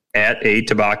eyes at a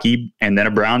Tabaki and then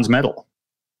a bronze medal,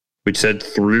 which said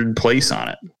 3rd place on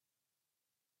it.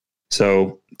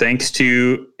 So thanks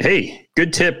to, hey,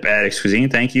 good tip, Addicts Cuisine.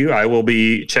 Thank you. I will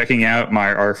be checking out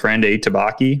our friend A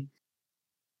Tabaki.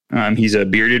 He's a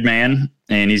bearded man,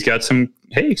 and he's got some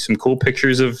cool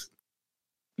pictures of,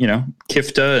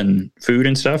 kifta and food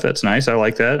and stuff. That's nice. I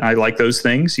like that. I like those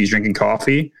things. He's drinking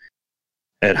coffee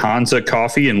at Hansa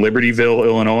Coffee in Libertyville,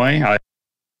 Illinois. I've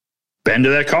been to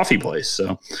that coffee place.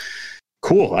 So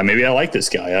cool. Maybe I like this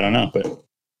guy. I don't know, but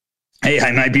hey,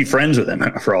 I might be friends with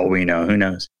him for all we know. Who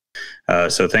knows?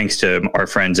 So thanks to our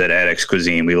friends at Addicts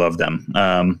Cuisine. We love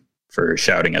them for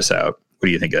shouting us out. What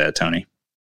do you think of that, Tony?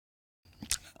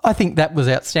 I think that was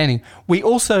outstanding. We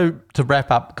also, to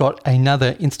wrap up, got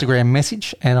another Instagram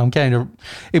message, and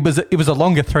it was a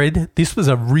longer thread. This was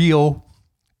a real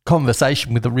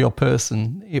conversation with a real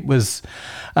person. It was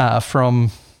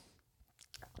from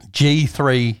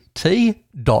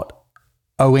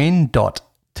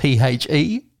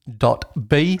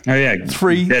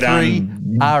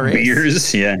g3t.on.the.b33rs.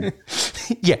 Beers, yeah.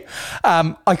 Yeah.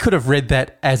 I could have read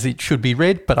that as it should be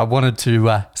read, but I wanted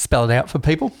to spell it out for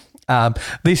people.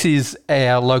 This is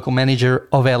our local manager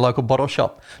of our local bottle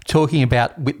shop talking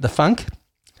about With the Funk.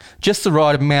 Just the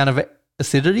right amount of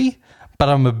acidity, but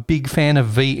I'm a big fan of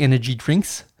V energy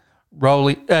drinks.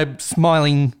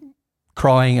 Smiling,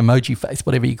 crying emoji face,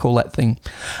 whatever you call that thing.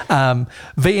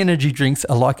 V energy drinks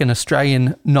are like an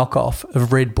Australian knockoff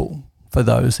of Red Bull, for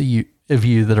those of you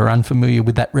that are unfamiliar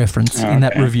with that reference in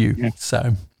that review. Yeah.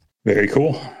 So very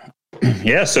cool.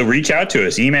 Yeah, so reach out to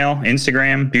us, email,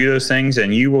 Instagram, do those things,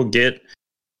 and you will get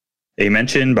a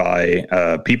mention by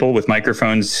people with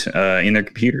microphones in their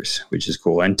computers, which is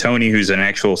cool. And Tony, who's an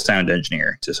actual sound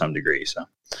engineer to some degree. So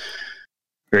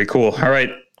very cool. All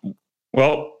right.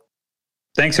 Well,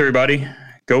 thanks, everybody.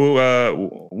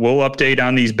 We'll update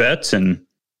on these bets, and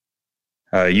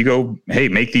you go, hey,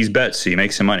 make these bets so you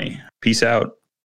make some money. Peace out.